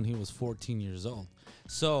wrestling when he was 14 years old.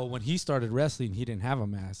 So when he started wrestling, he didn't have a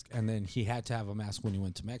mask, and then he had to have a mask when he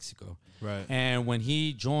went to Mexico. Right. And when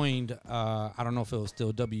he joined, I don't know if it was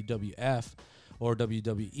still WWF or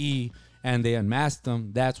WWE, and they unmasked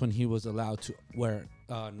him, that's when he was allowed to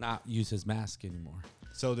not use his mask anymore.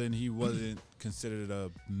 So then he wasn't considered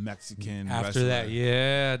a Mexican After wrestler. that,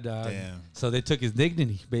 yeah, dog. Damn. So they took his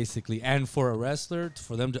dignity, basically. And for a wrestler,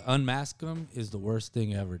 for them to unmask him is the worst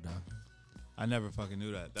thing ever, dog. I never fucking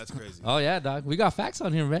knew that. That's crazy. Oh, yeah, dog. We got facts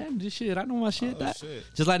on here, man. This shit, I know my shit, Oh, dog. shit.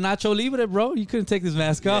 Just like Nacho Libre, bro. You couldn't take this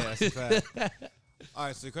mask Yeah, off. that's a fact. All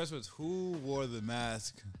right, so the question was, who wore the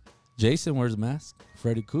mask? Jason wears a mask.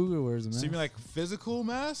 Freddy Krueger wears a mask. So you mean like physical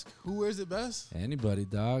mask? Who wears it best? Anybody,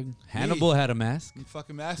 dog. Hannibal had a mask. You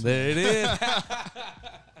fucking mask. There it is.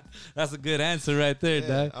 That's a good answer right there, Yeah,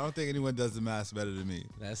 dog. I don't think anyone does the mask better than me.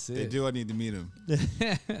 That's If they it. do, I need to meet him.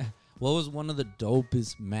 What was one of the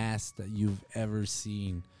dopest masks that you've ever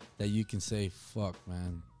seen that you can say, fuck,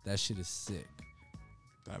 man, that shit is sick?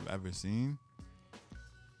 That I've ever seen?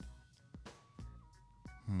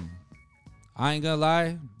 I ain't gonna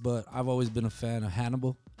lie, but I've always been a fan of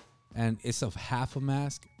Hannibal. And it's a half a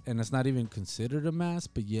mask, and it's not even considered a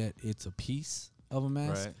mask, but yet it's a piece of a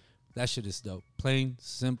mask. Right. That shit is dope. Plain,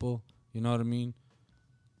 simple, you know what I mean?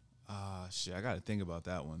 Shit, I got to think about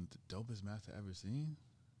that one. The dopest mask I've ever seen?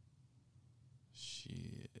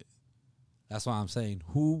 Shit. That's why I'm saying,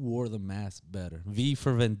 who wore the mask better? V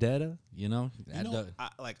for Vendetta, you know? You know,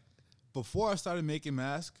 before I started making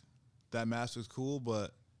masks, that mask was cool,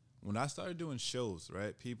 but when I started doing shows,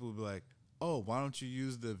 right, people would be like, oh, why don't you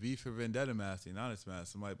use the V for Vendetta mask, the Honest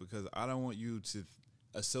mask? I'm like, because I don't want you to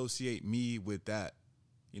associate me with that.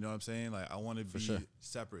 You know what I'm saying? Like, I want to be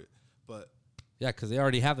separate. But yeah, because they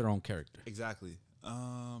already have their own character. exactly.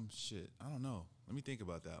 Shit, I don't know. Let me think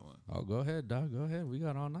about that one. Oh, go ahead, dog. Go ahead. We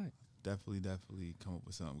got all night. Definitely come up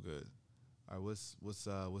with something good. All right,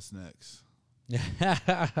 what's next?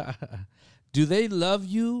 Do they love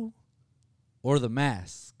you or the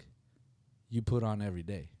mask you put on every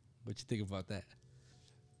day? What you think about that?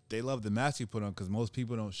 They love the mask you put on because most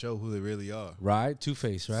people don't show who they really are. Right?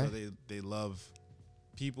 Two-Face, right? So they love,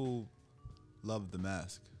 people love the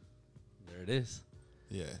mask. There it is.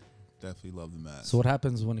 Yeah, definitely love the mask. So what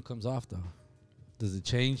happens when it comes off, though? Does it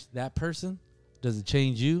change that person? Does it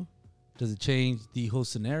change you? Does it change the whole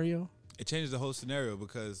scenario? It changes the whole scenario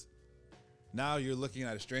because now you're looking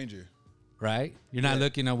at a stranger. Right? You're not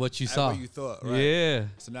looking at what you At saw. what you thought, right? Yeah.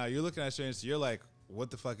 So now you're looking at a stranger, so you're like,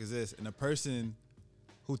 what the fuck is this? And the person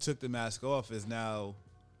who took the mask off is now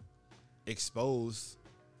exposed.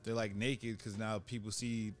 They're like naked because now people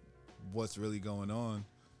see what's really going on.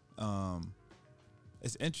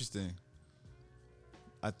 It's interesting.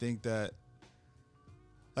 I think that,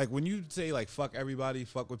 like, when you say, like, fuck everybody,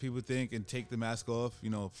 fuck what people think, and take the mask off, you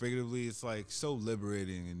know, figuratively, it's, like, so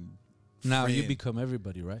liberating and Now you freeing. become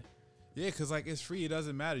everybody, right? Yeah, because, like, it's free. It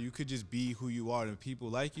doesn't matter. You could just be who you are. And if people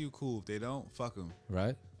like you, cool. If they don't, fuck them.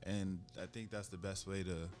 Right? And I think that's the best way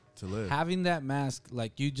to live. Having that mask,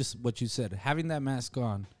 like what you said, having that mask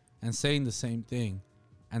on and saying the same thing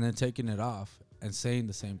and then taking it off and saying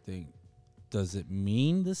the same thing, does it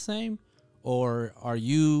mean the same? Or are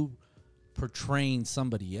you portraying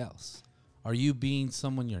somebody else? Are you being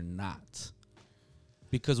someone you're not?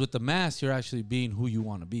 Because with the mask, you're actually being who you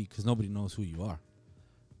want to be because nobody knows who you are.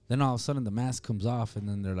 Then all of a sudden the mask comes off and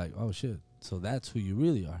then they're like, oh shit, so that's who you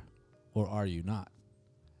really are. Or are you not?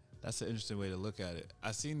 That's an interesting way to look at it.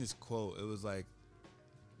 I seen this quote. It was like,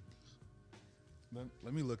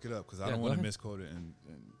 let me look it up because I don't want to misquote it and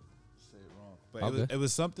say it wrong. But it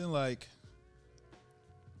was something like,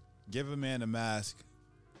 give a man a mask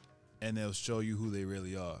and they'll show you who they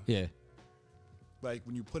really are. Yeah. Like,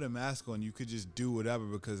 when you put a mask on, you could just do whatever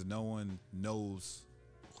because no one knows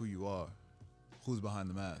who you are, who's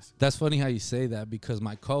behind the mask. That's funny how you say that because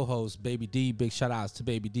my co-host, Baby D, big shout outs to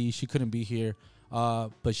Baby D. She couldn't be here,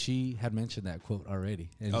 but she had mentioned that quote already.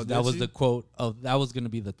 And that was the quote that was going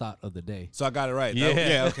to be the thought of the day. So I got it right.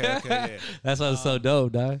 Yeah. Okay, yeah. That's why it's so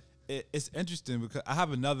dope, dog. it's interesting because I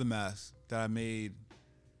have another mask that I made.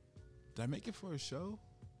 Did I make it for a show?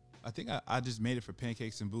 I think I just made it for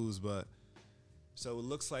Pancakes and Booze, but so it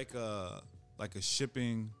looks like a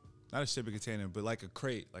shipping, not a shipping container, but like a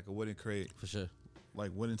crate, like a wooden crate. For sure.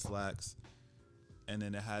 Like wooden slats. And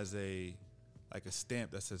then it has a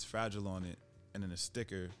stamp that says Fragile on it, and then a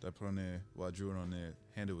sticker that I put on there, well, I drew it on there,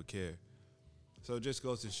 handle with care. So it just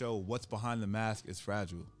goes to show what's behind the mask is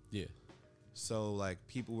fragile. Yeah. So like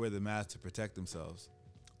people wear the mask to protect themselves,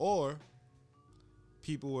 or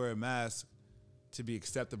people wear a mask to be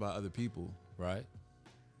accepted by other people. Right.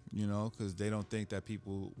 You know, because they don't think that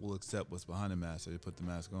people will accept what's behind the mask, so they put the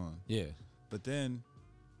mask on. Yeah. But then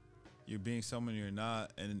you're being someone you're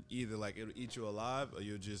not, and either like it'll eat you alive, or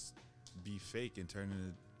you'll just be fake and turn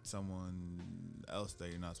into someone else that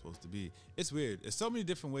you're not supposed to be. It's weird. There's so many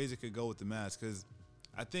different ways it could go with the mask, because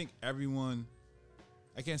I think everyone,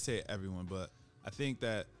 I can't say everyone, but I think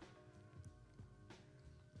that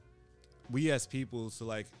we as people, so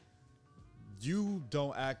like, you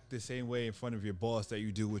don't act the same way in front of your boss that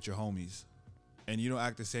you do with your homies. And you don't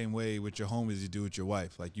act the same way with your homies you do with your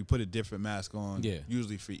wife. Like, you put a different mask on,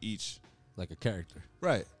 usually for each. Like a character.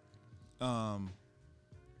 Right.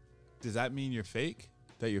 Does that mean you're fake?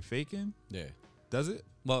 That you're faking? Yeah. Does it?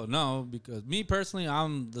 Well, no, because me personally,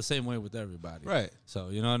 I'm the same way with everybody. Right. So,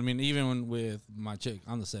 you know what I mean? Even with my chick,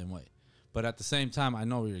 I'm the same way. But at the same time, I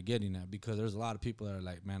know where you're getting at, because there's a lot of people that are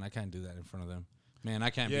like, man, I can't do that in front of them. Man,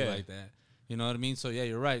 I can't be like that. You know what I mean? So, yeah,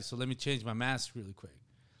 you're right. So, let me change my mask really quick.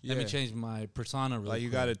 Let me change my persona really quick. Like, you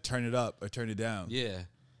got to turn it up or turn it down. Yeah.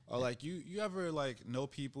 Or, like, you ever, like, know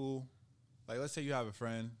people, like, let's say you have a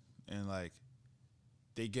friend and, like,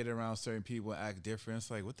 they get around certain people and act different.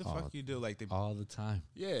 It's like, what the fuck you do? Like, they all the time.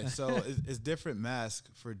 Yeah, so it's different masks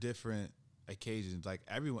for different occasions. Like,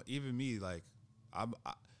 everyone, even me, like,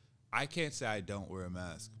 I can't say I don't wear a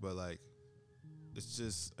mask, but, like, it's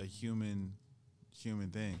just a human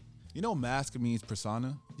thing. You know, mask means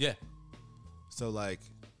persona? Yeah. So, like,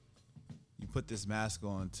 you put this mask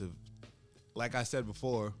on to, like I said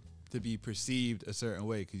before, to be perceived a certain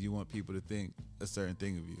way, because you want people to think a certain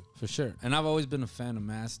thing of you. For sure. And I've always been a fan of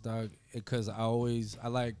masks, dog, because I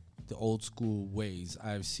like the old school ways.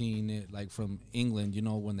 I've seen it, like, from England, you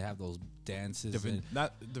know, when they have those dances.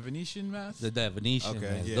 Not the Venetian mask? The Venetian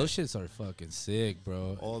mask. Yeah. Those shits are fucking sick,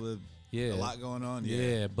 bro. A lot going on.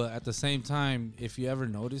 Yeah, but at the same time, if you ever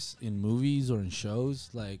notice in movies or in shows,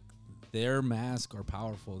 like, their masks are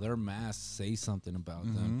powerful. Their masks say something about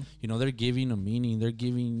them. You know, they're giving a meaning. They're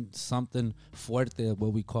giving something fuerte,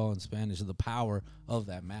 what we call in Spanish, the power of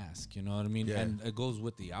that mask. You know what I mean? Yeah. And it goes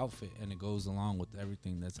with the outfit, and it goes along with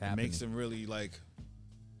everything that's happening. It makes them really like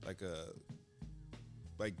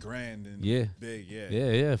grand and big.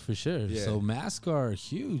 Yeah, for sure. Yeah. So masks are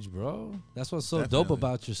huge, bro. That's what's so dope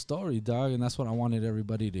about your story, dog. And that's what I wanted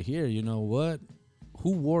everybody to hear. You know what?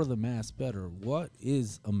 Who wore the mask better? What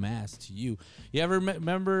is a mask to you? You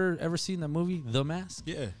ever seen that movie, The Mask?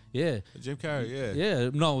 Yeah. Jim Carrey, Yeah.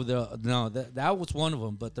 No, that was one of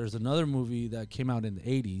them. But there's another movie that came out in the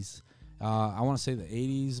 80s. I want to say the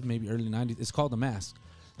 80s, maybe early 90s. It's called The Mask.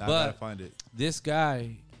 I gotta find it. This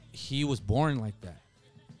guy, he was born like that,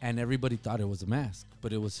 and everybody thought it was a mask,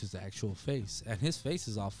 but it was his actual face, and his face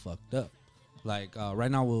is all fucked up. Like, right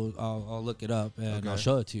now, I'll look it up and I'll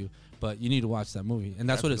show it to you. But you need to watch that movie, and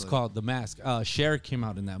that's what it's called, The Mask. Cher came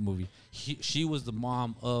out in that movie. She was the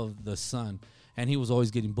mom of the son, and he was always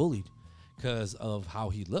getting bullied because of how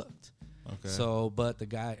he looked. Okay. So, but the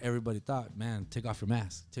guy, everybody thought, man, take off your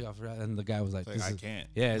mask, and the guy was like, I can't.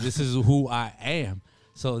 Yeah, this is who I am.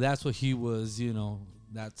 So that's what he was. You know,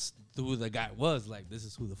 that's who the guy was. Like, this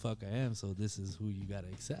is who the fuck I am. So this is who you gotta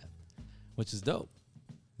accept, which is dope.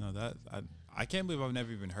 No, I can't believe I've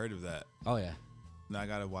never even heard of that. Oh yeah. No, I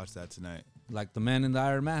gotta watch that tonight. Like the man in the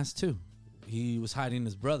Iron Mask too. He was hiding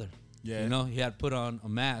his brother. Yeah. You know, he had put on a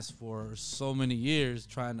mask for so many years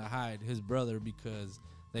trying to hide his brother, because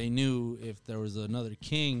they knew if there was another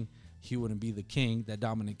king, he wouldn't be the king, that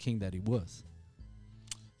dominant king that he was.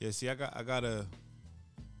 Yeah, see, I gotta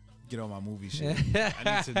get on my movie shit.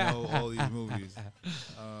 I need to know all these movies.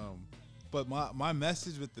 But my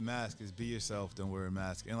message with the mask is be yourself, don't wear a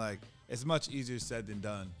mask. And, like, it's much easier said than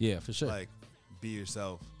done. Yeah, for sure. Like, be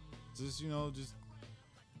yourself. Just,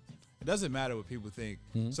 it doesn't matter what people think.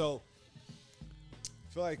 So,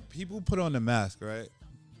 I feel like people put on the mask, right?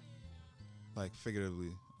 Like,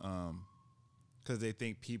 figuratively. Because they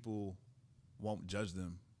think people won't judge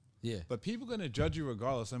them. Yeah. But people going to judge you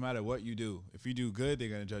regardless, no matter what you do. If you do good, they're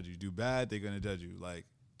going to judge you. Do bad, they're going to judge you. Like,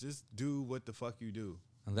 just do what the fuck you do.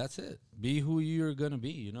 And that's it. Be who you're going to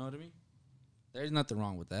be. You know what I mean? There's nothing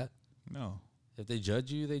wrong with that. No. If they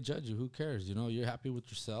judge you, they judge you. Who cares? You know, you're happy with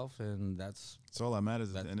yourself, and that's all that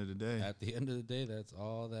matters at the end of the day. At the end of the day, that's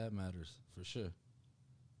all that matters, for sure.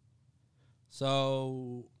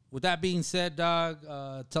 So, with that being said, dog,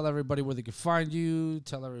 tell everybody where they can find you.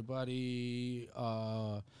 Tell everybody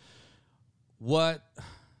what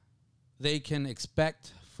they can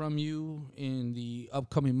expect from you in the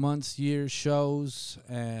upcoming months, years, shows,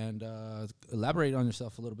 and elaborate on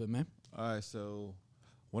yourself a little bit, man. All right, so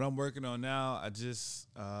what I'm working on now, I just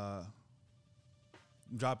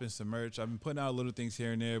dropping some merch. I've been putting out little things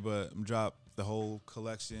here and there, but I'm dropped the whole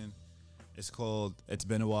collection. It's called It's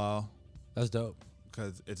Been a While. That's dope.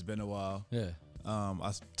 Because it's been a while. Yeah.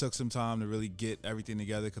 I took some time to really get everything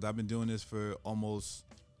together because I've been doing this for almost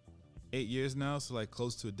 8 years now, so like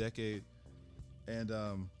close to a decade. And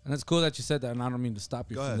it's cool that you said that, and I don't mean to stop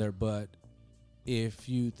you Go from ahead. there, but if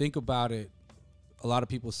you think about it, a lot of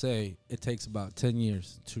people say it takes about 10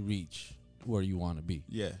 years to reach where you want to be.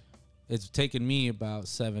 Yeah. It's taken me about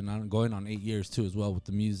 7, I'm going on 8 years too as well with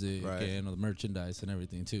the music Right. and the merchandise and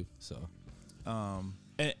everything too. So,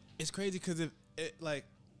 and it's crazy because like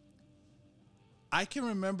I can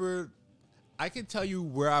remember, I can tell you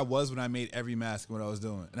where I was when I made every mask and what I was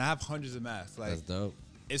doing, and I have hundreds of masks. Like, that's dope.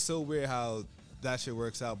 It's so weird how that shit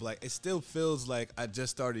works out, but like it still feels like I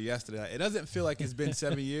just started yesterday. It doesn't feel like it's been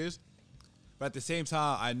 7 years, but at the same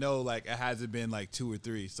time, I know like it hasn't been like 2 or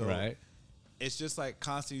 3. So Right. it's just like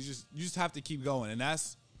constant. You just have to keep going, and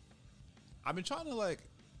that's. I've been trying to like,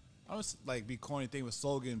 I don't like be corny thing with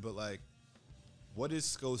slogan, but like, what is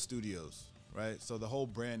Sko Studios, right? So the whole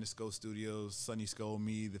brand is Sko Studios, Sunny Sko,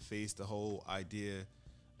 me, the face, the whole idea,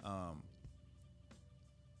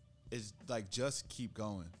 is like just keep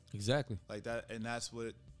going. Exactly. Like that, and that's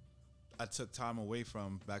what I took time away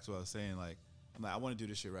from. Back to what I was saying, like I'm like I want to do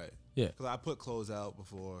this shit right. Yeah. Because I put clothes out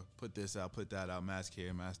before, put this out, put that out, mask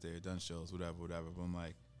here, mask there, done shows, whatever. But I'm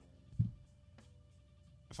like,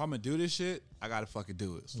 if I'm gonna do this shit, I gotta fucking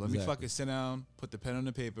do it. So let me fucking sit down, put the pen on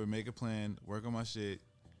the paper, make a plan, work on my shit,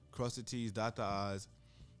 cross the T's, dot the I's.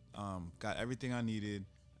 Got everything I needed.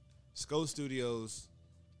 Sko Studios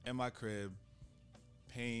in my crib,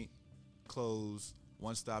 paint, clothes,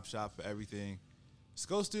 one-stop shop for everything.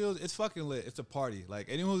 Sko Studios, it's fucking lit. It's a party. Like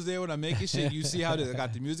anyone who's there when I'm making shit, you see how I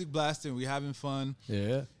got the music blasting, we having fun.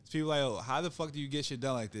 Yeah. It's people like, oh, how the fuck do you get shit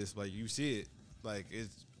done like this? Like you see it. Like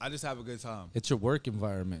I just have a good time. It's your work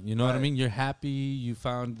environment. You know what I Right. mean? You're happy. You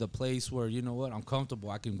found the place where, you know what, I'm comfortable.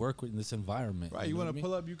 I can work in this environment. Right, you want to to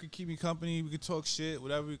pull up, you can keep me company, we can talk shit,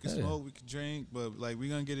 whatever, we can smoke, we can drink, but like we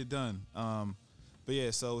gonna get it done. But yeah,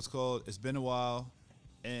 so it's called It's Been a While,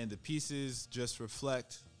 and the pieces just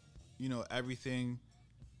reflect, you know, everything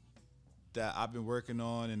that I've been working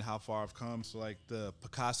on and how far I've come. So like the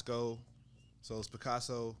Picasso, so it's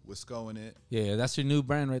Picasso with Sko in it. Yeah, that's your new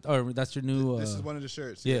brand, right? Or that's your new. This is one of the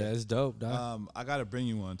shirts. Yeah, it's dope, dog. I gotta bring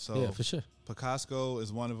you one. So Yeah, for sure. Picasso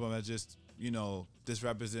is one of them that just, you know, this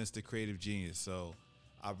represents the creative genius. So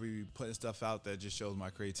I'll be putting stuff out that just shows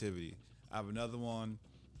my creativity. I have another one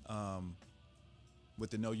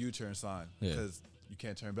with the no U-turn sign because you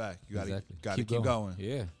can't turn back. You gotta keep going.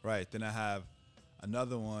 Yeah. Right. Then I have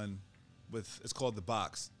another one with, it's called the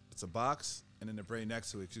box. It's a box and then the brain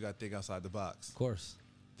next to it because you gotta think outside the box. Of course.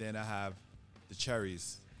 Then I have the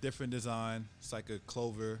cherries, different design. It's like a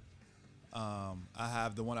clover. I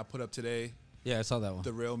have the one I put up today, Yeah, I saw that one.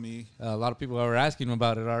 the real me. A lot of people were asking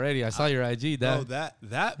about it already. I saw your IG, Bro, Dad.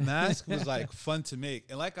 that mask was like fun to make,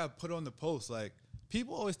 and like I put on the post, like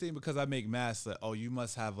people always think because I make masks that, oh, you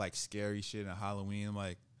must have like scary shit in Halloween. I'm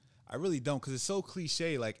like, I really don't, because it's so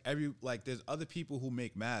cliche. Like there's other people who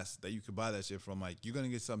make masks that you could buy that shit from. Like you're gonna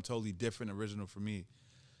get something totally different, original for me.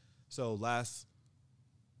 So last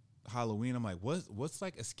Halloween, I'm like, what's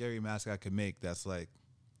like a scary mask I could make that's like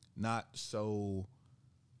not so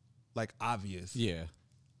like obvious? Yeah.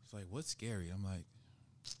 It's like, what's scary? I'm like,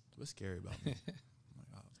 what's scary about me?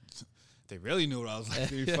 I'm like, oh, they really knew what I was like.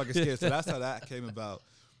 They were fucking scared. So that's how that came about.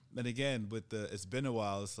 And again, with it's been a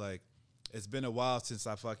while. It's like, it's been a while since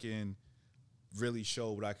I fucking really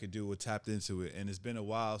showed what I could do or tapped into it. And it's been a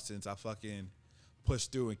while since I fucking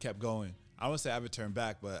pushed through and kept going. I don't say I ever turned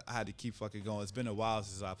back, but I had to keep fucking going. It's been a while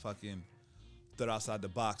since I fucking thought outside the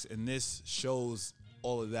box. And this shows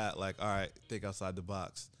all of that. Like, all right, think outside the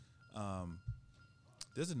box.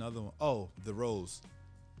 There's another one. Oh, the rose.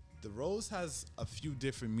 The rose has a few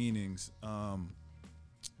different meanings.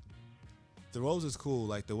 The rose is cool.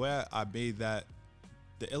 Like the way I made that,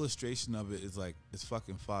 the illustration of it is like, it's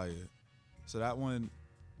fucking fire. So that one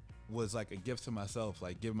was like a gift to myself,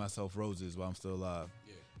 like giving myself roses while I'm still alive.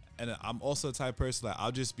 Yeah. And I'm also the type of person that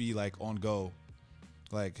I'll just be like on go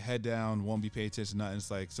like head down, won't be paying attention to nothing.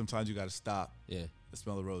 It's like sometimes you got to stop. Yeah. And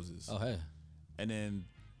smell the roses. Oh, hey. And then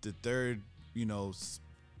the third,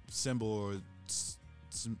 symbol or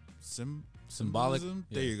symbolism.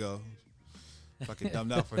 Yeah. There you go. Fucking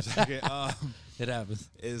dumbed out for a second. It happens.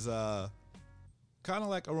 Is kind of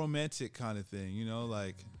like a romantic kind of thing,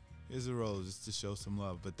 like here's a rose just to show some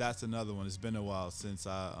love. But that's another one. It's been a while since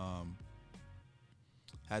I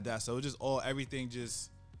had that, so it just everything just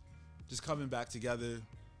coming back together.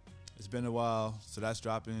 It's been a while, so that's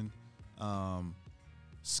dropping.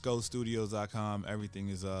 ScoStudios.com, everything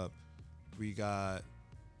is up. We got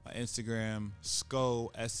my Instagram,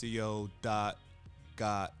 SCO, SCO got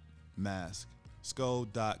mask.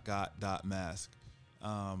 SCO.got.mask.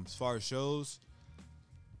 As far as shows,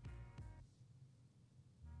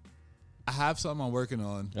 I have something I'm working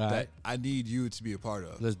on that I need you to be a part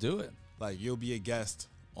of. Let's do it. Like, you'll be a guest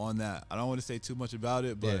on that. I don't want to say too much about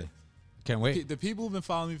it, but can't wait. The people who've been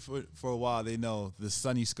following me for a while, they know the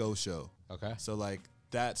Sunny SCO show. Okay. So, like,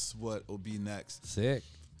 that's what will be next. Sick.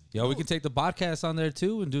 Yo, we can take the podcast on there,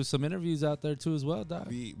 too, and do some interviews out there, too, as well, Doc.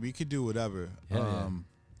 We could do whatever. Yeah.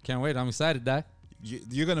 Can't wait. I'm excited, Doc.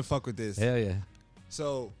 You're going to fuck with this. Hell yeah.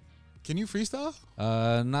 So, can you freestyle?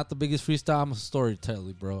 Not the biggest freestyle. I'm a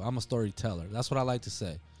storyteller, bro. I'm a storyteller. That's what I like to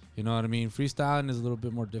say. You know what I mean? Freestyling is a little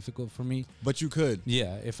bit more difficult for me. But you could.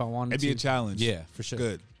 Yeah, if I wanted It'd to. be a challenge. Yeah, for sure.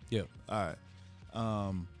 Good. Yeah. All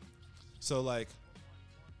right. So, like,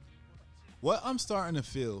 what I'm starting to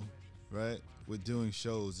feel, right, with doing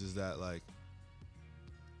shows is that, like,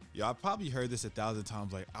 I've probably heard this 1,000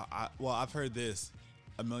 times. Like, I've heard this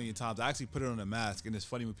a million times. I actually put it on a mask, and it's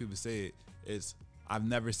funny when people say it. It's, I've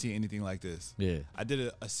never seen anything like this. Yeah. I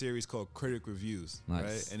did a series called Critic Reviews,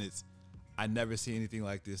 right? And it's, I never see anything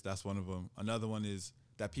like this. That's one of them. Another one is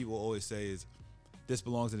that people always say is, this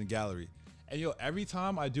belongs in the gallery. And every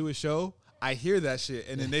time I do a show, I hear that shit,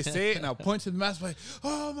 and then they say it, and I'll point to the mask like,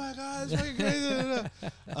 "Oh my God, it's fucking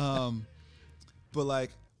crazy." But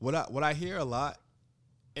like what I hear a lot,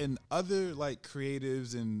 and other like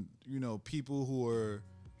creatives and people who are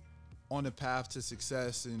on the path to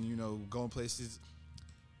success and going places.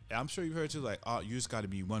 I'm sure you've heard too, like, oh, you just got to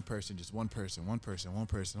be one person, just one person.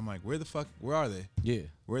 I'm like, where are they? Yeah.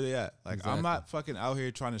 Where are they at? Like, Exactly. I'm not fucking out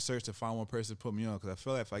here trying to search to find one person to put me on, because I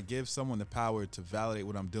feel like if I give someone the power to validate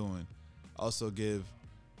what I'm doing, I also give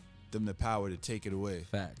them the power to take it away.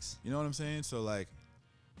 Facts. You know what I'm saying? So, like,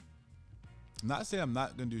 I'm not saying I'm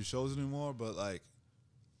not going to do shows anymore, but, like,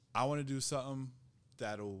 I want to do something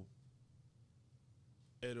it'll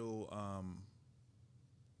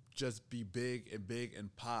just be big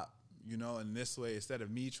and pop, and this way, instead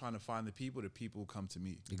of me trying to find the people come to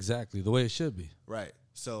me. Exactly. The way it should be. Right.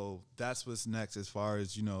 So that's what's next as far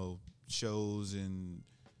as, shows and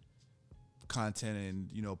content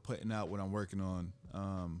and, putting out what I'm working on.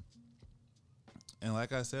 And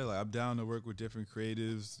like I said, like, I'm down to work with different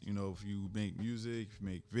creatives. If you make music, if you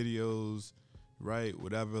make videos, write,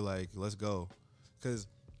 whatever, like, let's go. Because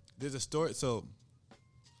there's a story. So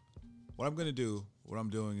what I'm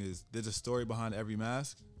doing is there's a story behind every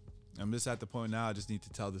mask. I'm just at the point now I just need to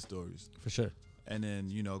tell the stories. For sure. And then,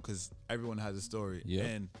 because everyone has a story. Yeah.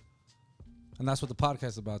 And that's what the podcast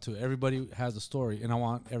is about, too. Everybody has a story, and I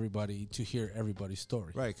want everybody to hear everybody's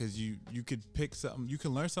story. right, because you could pick something. You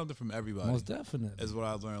can learn something from everybody. Most definitely. Is what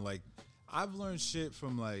I've learned. Like, I've learned shit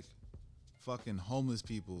from, like, fucking homeless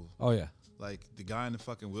people. Oh, yeah. Like, the guy in the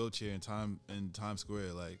fucking wheelchair in Times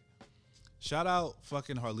Square. Like, shout out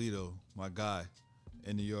fucking Harlito, my guy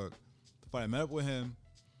in New York. But I met up with him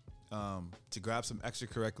to grab some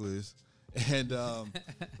extracurriculars. And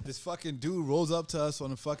this fucking dude rolls up to us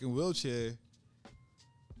on a fucking wheelchair.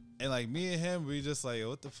 And, like, me and him, we just like,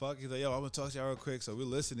 what the fuck? He's like, yo, I'm going to talk to y'all real quick. So we're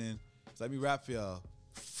listening. So let me rap for y'all.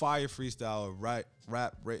 Fire freestyle, or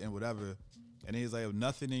rap, written, whatever. And he's like,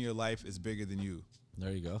 nothing in your life is bigger than you.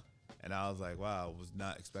 There you go. And I was like, wow, I was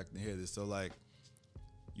not expecting to hear this. So, like,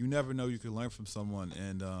 you never know, you can learn from someone.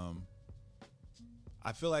 And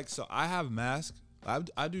I feel like, so I have masks.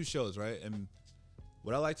 I do shows, right? And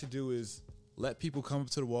what I like to do is let people come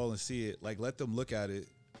up to the wall and see it. Like, let them look at it.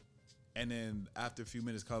 And then after a few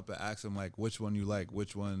minutes, come up and ask them, like, which one you like,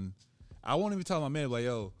 which one. I won't even tell my man, like,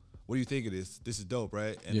 yo, what do you think of this? This is dope,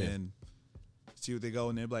 right? And then see what they go,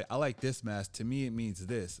 and they're like, I like this mask. To me, it means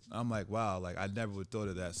this. I'm like, wow, like, I never would have thought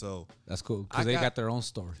of that. So that's cool, because they got their own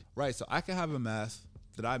story. Right, so I can have a mask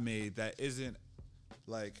that I made that isn't,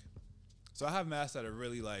 like, so I have masks that are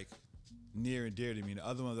really, like, near and dear to me. The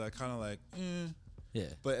other ones are kind of like, Yeah.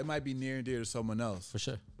 But it might be near and dear to someone else. For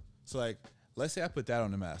sure. So, like, let's say I put that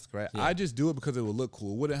on the mask, right? Yeah. I just do it because it would look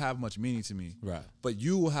cool. It wouldn't have much meaning to me. Right. But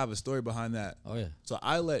you will have a story behind that. Oh, yeah. So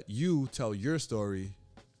I let you tell your story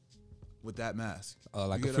with that mask. Like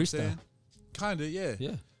You a get what I'm freestyle. saying? Kinda, yeah.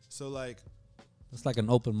 Yeah. So like, It's like an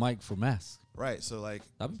open mic for masks. right. So like,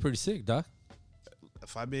 That'd be pretty sick, dog.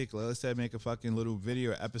 if I make, let's say, I make a fucking little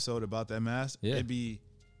video or episode about that mask, Yeah. it'd be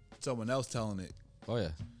someone else telling it. Oh yeah.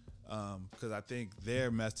 Because I think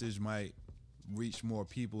their message might reach more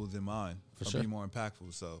people than mine. For or sure. be more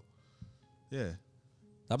impactful. So, yeah.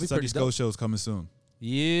 That'd be Sunny pretty Skull dope. show's coming soon.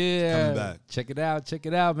 Yeah. Coming back. Check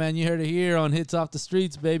it out, man. You heard it here on Hitz Off the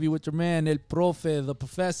Streets, baby, with your man, El Profe, the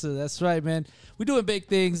professor. That's right, man. We're doing big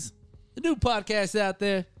things. The new podcast out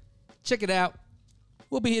there. Check it out.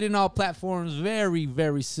 We'll be hitting all platforms very,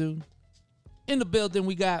 very soon. In the building,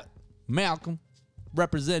 we got Malcolm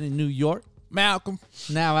representing New York. Malcolm.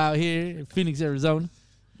 Now out here in Phoenix, Arizona.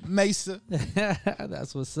 Mesa.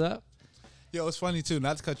 That's what's up. Yo, it's funny, too.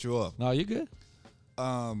 Not to cut you off. No, you good?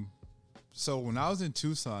 So when I was in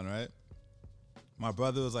Tucson, right, my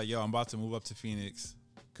brother was like, yo, I'm about to move up to Phoenix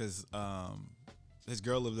because his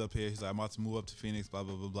girl lives up here. He's like, I'm about to move up to Phoenix, blah,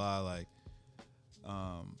 blah, blah, blah. Like,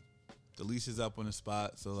 the lease is up on the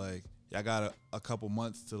spot. So, like, I got a couple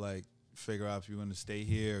months to, like, figure out if you're going to stay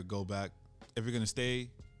here or go back. If you're going to stay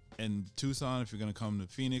in Tucson, if you're going to come to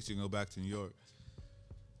Phoenix, you can go back to New York.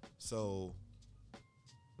 So,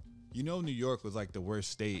 you know, New York was, like, the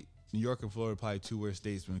worst state. New York and Florida probably two worst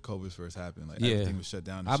states when COVID first happened. Like, everything was shut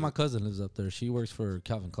down. My cousin lives up there. She works for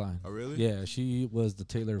Calvin Klein. Oh, really? Yeah, she was the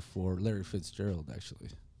tailor for Larry Fitzgerald,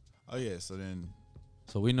 actually. Oh, yeah. So then,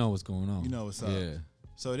 So we know what's going on. you know what's up. Yeah.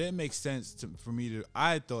 So it didn't make sense for me to,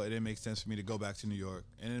 I thought it didn't make sense for me to go back to New York.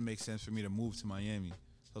 And it didn't make sense for me to move to Miami.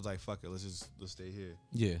 So I was like, fuck it, let's stay here.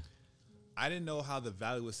 Yeah. I didn't know how the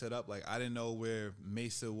valley was set up. Like, I didn't know where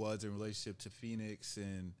Mesa was in relationship to Phoenix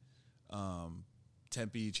and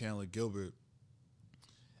Tempe, Chandler, Gilbert.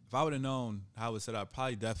 If I would have known how it was set up, I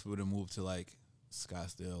probably definitely would have moved to, like,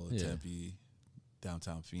 Scottsdale or Tempe,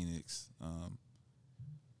 downtown Phoenix.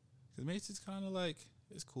 Because Mesa's kind of like,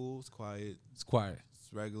 it's cool, it's quiet. It's quiet.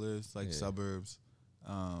 It's regular, it's like suburbs.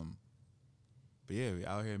 But yeah, we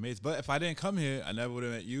out here in Mesa. But if I didn't come here, I never would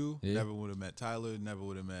have met you, never would have met Tyler, never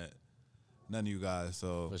would have met none of you guys.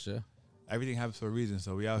 So For sure. everything happens for a reason,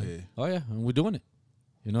 so we out here. Oh, yeah. And we're doing it.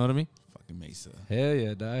 You know what I mean? Fucking Mesa. Hell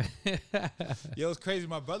yeah, dog. Yo, it's crazy.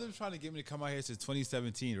 My brother was trying to get me to come out here since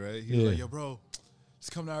 2017, right? He was like, yo, bro,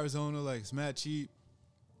 just come to Arizona. Like, it's mad cheap.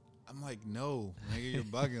 I'm like, no, nigga, you're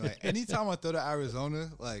bugging. Like, anytime I thought of Arizona,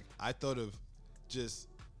 like, I thought of just,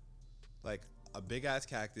 like, a big-ass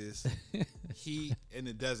cactus, heat, in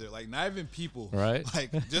the desert. Like, not even people. Right.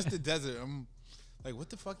 Like, just the desert. I'm like, what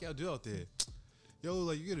the fuck y'all do out there? Yo,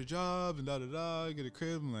 like, you get a job and da-da-da, you get a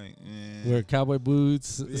crib. I'm like, Wear cowboy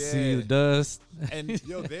boots, see the dust. And,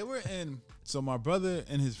 yo, they were in, so my brother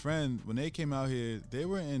and his friend, when they came out here, they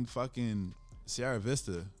were in fucking Sierra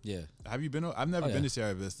Vista. Yeah. Have you been? I've never been to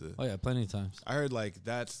Sierra Vista. Oh, yeah, plenty of times. I heard, like,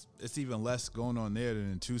 it's even less going on there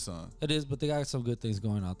than in Tucson. It is, but they got some good things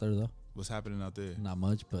going out there, though. What's happening out there? Not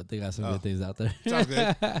much, but they got some good things out there. Sounds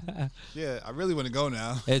good. Yeah, I really want to go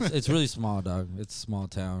now. It's really small, dog. It's a small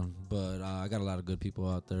town, but I got a lot of good people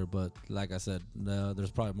out there. But like I said,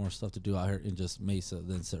 there's probably more stuff to do out here in just Mesa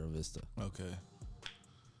than Sierra Vista. Okay.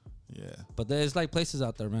 Yeah. But there's like places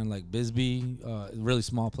out there, man, like Bisbee, really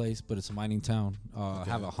small place, but it's a mining town.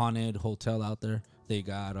 Have a haunted hotel out there. They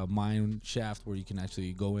got a mine shaft where you can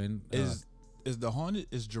actually go in. Is the haunted?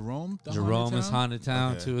 Is Jerome? Jerome is haunted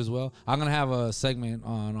town too as well. I'm gonna have a segment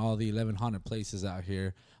on all the 11 haunted places out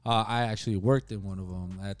here. I actually worked in one of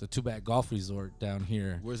them at the Two-Back Golf Resort down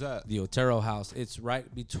here. Where's that? The Otero House. It's right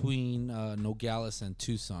between Nogales and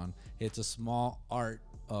Tucson. It's a small art,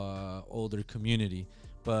 older community,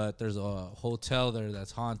 but there's a hotel there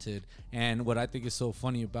that's haunted. And what I think is so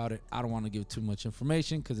funny about it, I don't want to give too much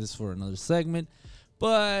information because it's for another segment.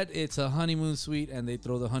 But it's a honeymoon suite, and they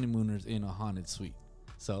throw the honeymooners in a haunted suite.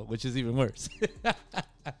 So, which is even worse.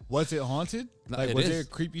 Was it haunted? No, Like, it was is. there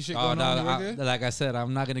creepy shit going on? Like I said,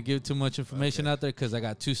 I'm not going to give too much information out there because I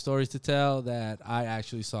got 2 stories to tell that I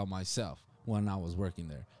actually saw myself when I was working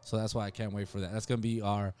there. So that's why I can't wait for that. That's going to be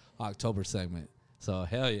our October segment. So,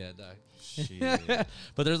 hell yeah, dog. Shit.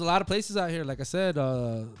 But there's a lot of places out here. Like I said,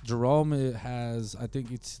 Jerome, it has, I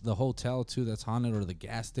think it's the hotel too that's haunted, or the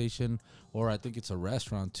gas station, or I think it's a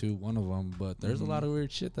restaurant too, one of them. But there's a lot of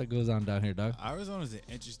weird shit that goes on down here, dog. Arizona's an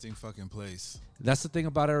interesting fucking place. That's the thing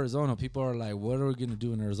about Arizona. People are like, what are we going to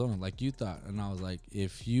do in Arizona? Like you thought. And I was like,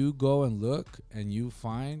 if you go and look and you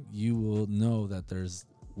find, you will know that there's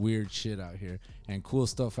weird shit out here and cool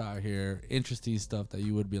stuff out here, interesting stuff that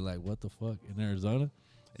you would be like, what the fuck, in Arizona?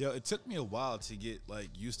 Yo, it took me a while to get, like,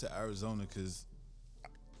 used to Arizona because,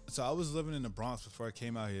 so I was living in the Bronx before I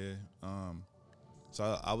came out here.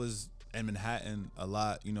 So I was in Manhattan a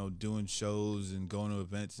lot, you know, doing shows and going to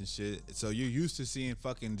events and shit. So you're used to seeing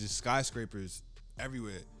fucking just skyscrapers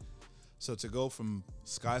everywhere. So to go from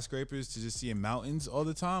skyscrapers to just seeing mountains all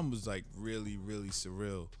the time was like really, really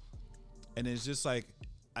surreal. And it's just like,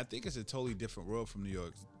 I think it's a totally different world from New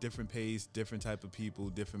York. Different pace, different type of people,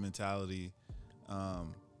 different mentality.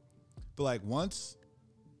 But like once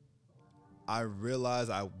I realized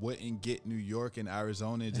I wouldn't get New York and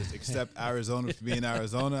Arizona and just accept Arizona for being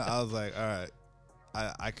Arizona, I was like, all right,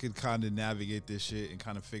 I could kind of navigate this shit and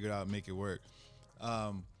kind of figure it out and make it work.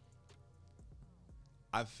 I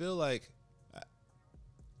feel like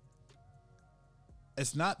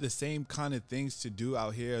it's not the same kind of things to do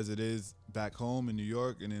out here as it is back home in New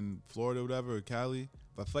York and in Florida or whatever, or Cali.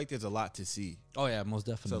 But I feel like there's a lot to see. Oh, yeah, most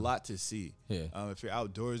definitely. It's a lot to see. Yeah. If you're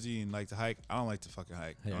outdoorsy and like to hike, I don't like to fucking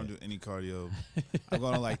hike. Yeah. I don't do any cardio. I've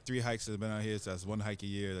gone on like 3 hikes that have been out here, so that's 1 hike a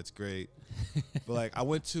year. That's great. But like I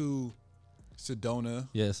went to Sedona,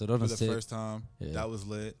 Sedona for the first time. Yeah. That was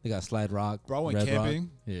lit. They got Slide Rock. Bro, I went camping. Rock.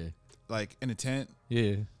 Yeah. Like in a tent.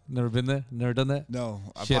 Yeah. Never been there? Never done that? No.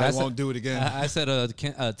 I probably won't do it again. I set a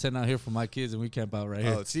tent out here for my kids, and we camp out right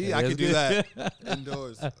here. Oh, see? I could do that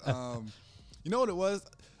indoors. You know what it was?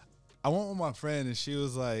 I went with my friend, and she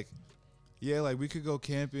was like, yeah, like, we could go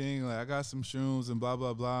camping. Like, I got some shrooms and blah,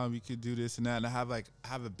 blah, blah. And we could do this and that. And I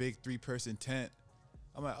have a big 3-person tent.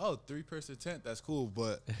 I'm like, oh, 3-person tent? That's cool.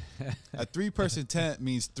 But a 3-person tent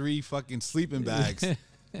means 3 fucking sleeping bags.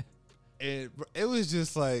 It was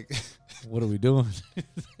just like, what are we doing?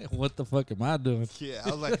 What the fuck am I doing? Yeah,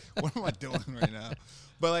 I was like, what am I doing right now?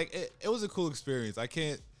 But like, it was a cool experience. I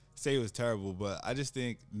can't say it was terrible, but I just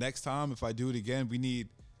think next time if I do it again, we need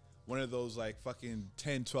one of those like fucking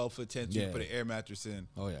 10, 12-foot tents you put an air mattress in.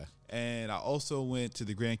 Oh, yeah. And I also went to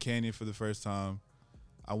the Grand Canyon for the first time.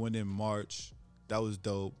 I went in March. That was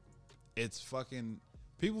dope. It's fucking,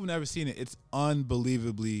 people have never seen it. It's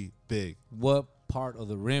unbelievably big. What part of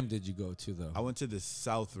the rim did you go to, though? I went to the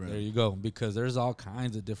South Rim. There you go, because there's all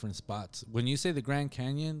kinds of different spots. When you say the Grand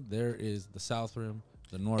Canyon, there is the South Rim,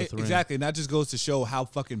 the North Rim. Exactly, and that just goes to show how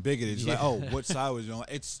fucking big it is. You're like, oh, what side was you on?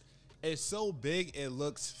 It's so big, it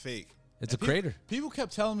looks fake. It's a crater. People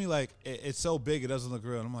kept telling me, like, it's so big, it doesn't look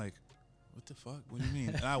real. And I'm like, what the fuck? What do you mean?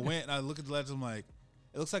 And I went, and I look at the legend, I'm like,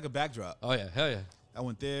 it looks like a backdrop. Oh, yeah, hell yeah. I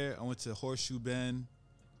went there. I went to Horseshoe Bend.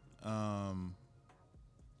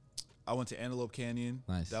 I went to Antelope Canyon.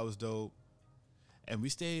 Nice. That was dope. And we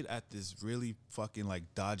stayed at this really fucking like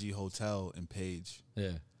dodgy hotel in Page.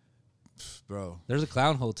 Yeah. Bro. There's a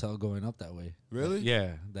clown hotel going up that way. Really?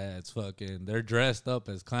 Yeah. That's fucking, they're dressed up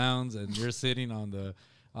as clowns and you're sitting on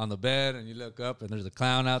the bed and you look up and there's a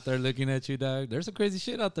clown out there looking at you, dog. There's some crazy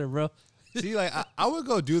shit out there, bro. See, like, I would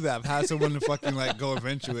go do that. I've had someone to fucking, like, go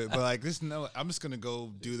adventure it. But, like, I'm just going to go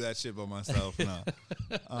do that shit by myself.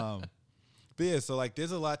 No. But, yeah, so, like,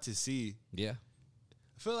 there's a lot to see. Yeah.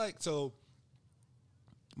 I feel like, so,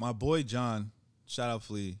 my boy John, shout out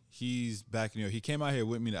Flea, he's back in New York. He came out here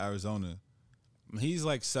with me to Arizona. He's,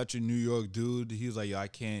 like, such a New York dude. He was like, yo, I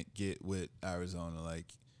can't get with Arizona. Like,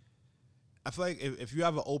 I feel like if you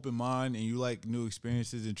have an open mind and you like new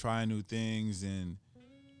experiences and trying new things and,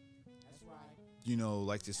 you know,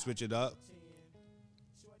 like to switch it up,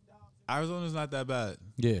 Arizona's not that bad.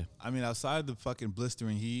 Yeah. I mean, outside the fucking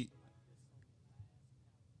blistering heat,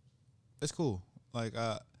 it's cool. Like,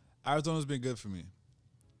 Arizona's been good for me.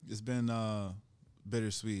 It's been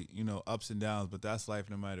bittersweet, you know, ups and downs, but that's life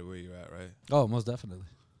no matter where you're at, right? Oh, most definitely.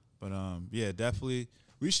 But, yeah, definitely.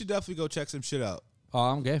 We should definitely go check some shit out. Oh,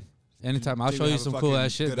 I'm game. Anytime. I'll show you some cool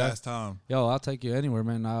ass shit. Good ass time. Yo, I'll take you anywhere,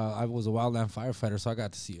 man. I was a wildland firefighter, so I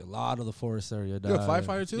got to see a lot of the forest area. You're a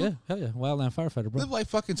firefighter too? Yeah, hell yeah. Wildland firefighter, bro. Live like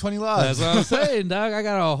fucking 20 lives. That's what I'm saying, dog. I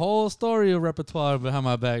got a whole story of repertoire behind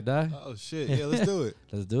my back, dog. Oh, shit. Yeah, let's do it.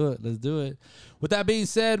 Let's do it. Let's do it. With that being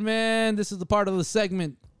said, man, this is the part of the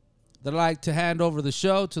segment that I like to hand over the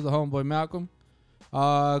show to the homeboy Malcolm.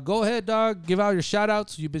 Go ahead, dog. Give out your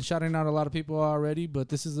shout-outs. You've been shouting out a lot of people already, but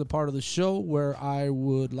this is the part of the show where I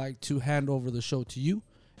would like to hand over the show to you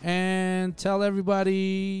and tell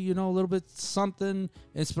everybody, you know, a little bit something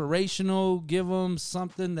inspirational. Give them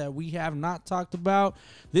something that we have not talked about.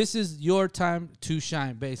 This is your time to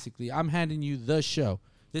shine, basically. I'm handing you the show.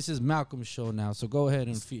 This is Malcolm's show now, so go ahead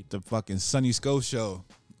and feed. The fucking Sunny Sco show.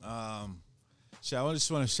 I just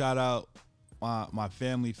want to shout out my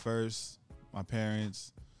family first. My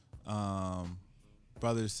parents,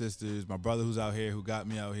 brothers, sisters, my brother who's out here, who got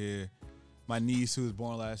me out here, my niece who was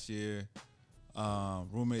born last year,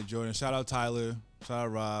 roommate Jordan. Shout out Tyler. Shout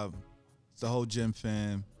out Rob. It's the whole gym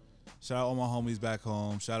fam. Shout out all my homies back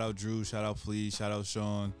home. Shout out Drew. Shout out Flea. Shout out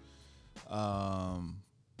Sean.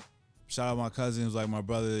 Shout out my cousins, like my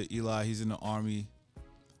brother Eli. He's in the Army.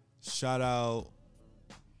 Shout out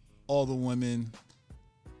all the women.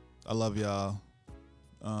 I love y'all.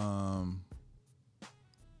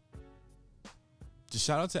 Just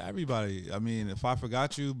shout out to everybody. I mean, if I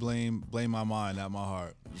forgot you, blame my mind, not my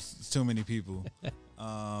heart. It's too many people.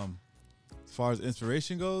 As far as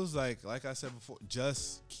inspiration goes, like I said before,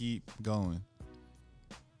 just keep going.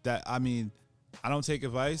 I don't take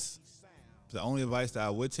advice. The only advice that I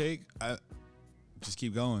would take, just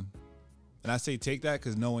keep going. And I say take that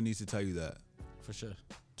because no one needs to tell you that. For sure.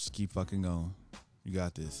 Just keep fucking going. You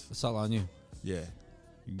got this. It's all on you. Yeah.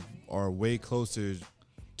 You are way closer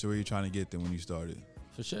to where you're trying to get than when you started.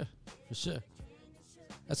 For sure. For sure.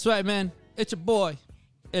 That's right, man. It's your boy,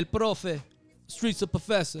 El Profe, Streetz of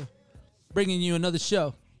Professor, bringing you another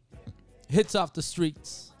show. Hits off the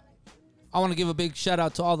streets. I want to give a big shout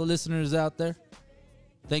out to all the listeners out there.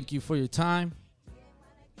 Thank you for your time.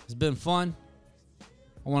 It's been fun.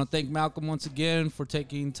 I want to thank Malcolm once again for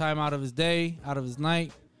taking time out of his day, out of his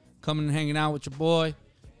night, coming and hanging out with your boy,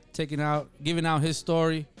 giving out his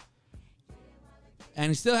story. And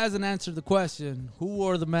he still hasn't answered the question, who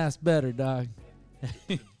wore the mask better, dog?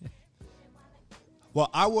 Well,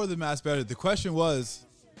 I wore the mask better. The question was,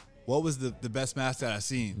 what was the best mask that I've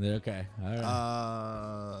seen? Okay. All right.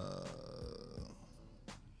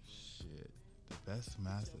 The best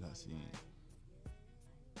mask that I've seen.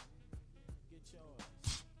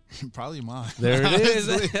 Probably mine. There it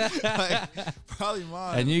is. Probably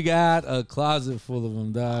mine. And you got a closet full of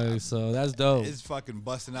them, dog. So that's dope. It's fucking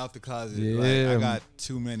busting out the closet. Yeah. I got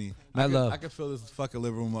too many. Love. I could fill this fucking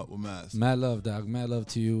living room up with masks. Mad love, dog. Mad love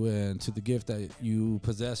to you and to the gift that you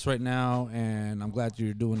possess right now. And I'm glad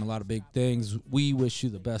you're doing a lot of big things. We wish you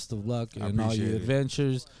the best of luck in all your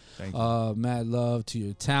adventures. Thank you. Mad love to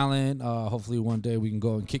your talent. Hopefully one day we can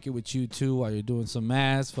go and kick it with you too while you're doing some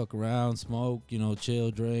masks, fuck around, smoke,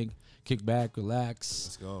 chill, drink, kick back, relax.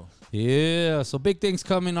 Let's go. Yeah, so big things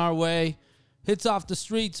coming our way. Hits off the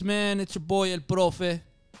streets, man. It's your boy El Profe.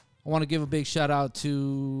 I want to give a big shout out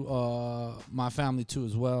to my family too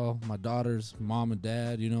as well. My daughters, mom and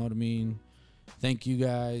dad, you know what I mean? Thank you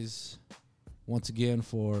guys once again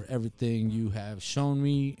for everything you have shown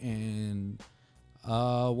me. And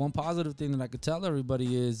one positive thing that I could tell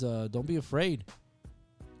everybody is don't be afraid.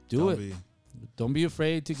 Don't be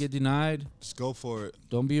afraid to get denied. Just go for it.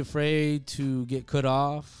 Don't be afraid to get cut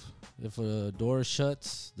off. If a door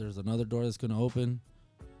shuts, there's another door that's going to open.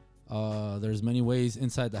 There's many ways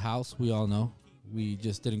inside the house. We all know. We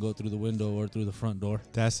just didn't go through the window or through the front door.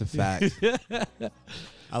 That's a fact.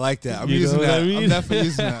 I like that. I'm using that. I'm definitely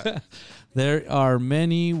using that. There are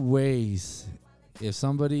many ways. If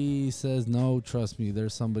somebody says no, trust me,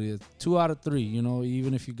 there's somebody. 2 out of 3,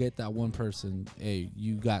 even if you get that one person, hey,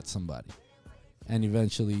 you got somebody. And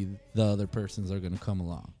eventually the other persons are going to come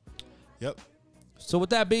along. Yep. So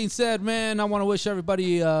with that being said, man, I want to wish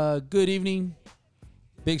everybody a good evening.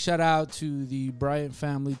 Big shout out to the Bryant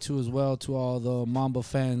family too as well, to all the Mamba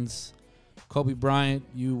fans. Kobe Bryant,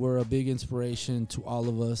 you were a big inspiration to all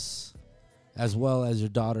of us, as well as your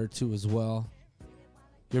daughter too as well.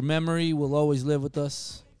 Your memory will always live with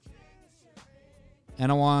us.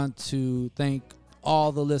 And I want to thank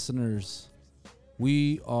all the listeners.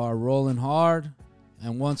 We are rolling hard.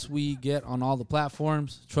 And once we get on all the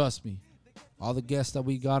platforms, trust me, all the guests that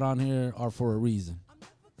we got on here are for a reason.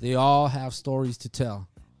 They all have stories to tell.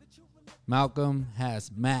 Malcolm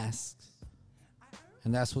has masks.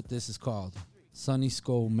 And that's what this is called. Sunny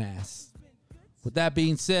Skull Mask. With that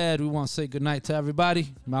being said, we want to say goodnight to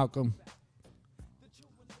everybody. Malcolm,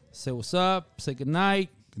 say what's up. Say goodnight.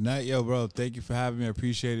 Good night, yo, bro. Thank you for having me. I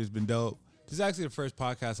appreciate it. It's been dope. This is actually the first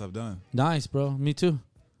podcast I've done. Nice, bro. Me too.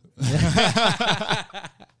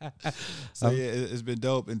 So yeah, it's been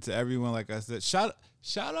dope. And to everyone, like I said, shout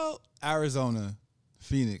out Arizona,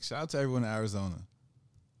 Phoenix. Shout out to everyone in Arizona.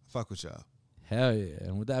 Fuck with y'all. Hell yeah.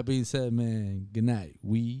 And with that being said, man, good night.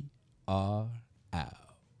 We are out.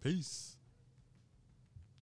 Peace.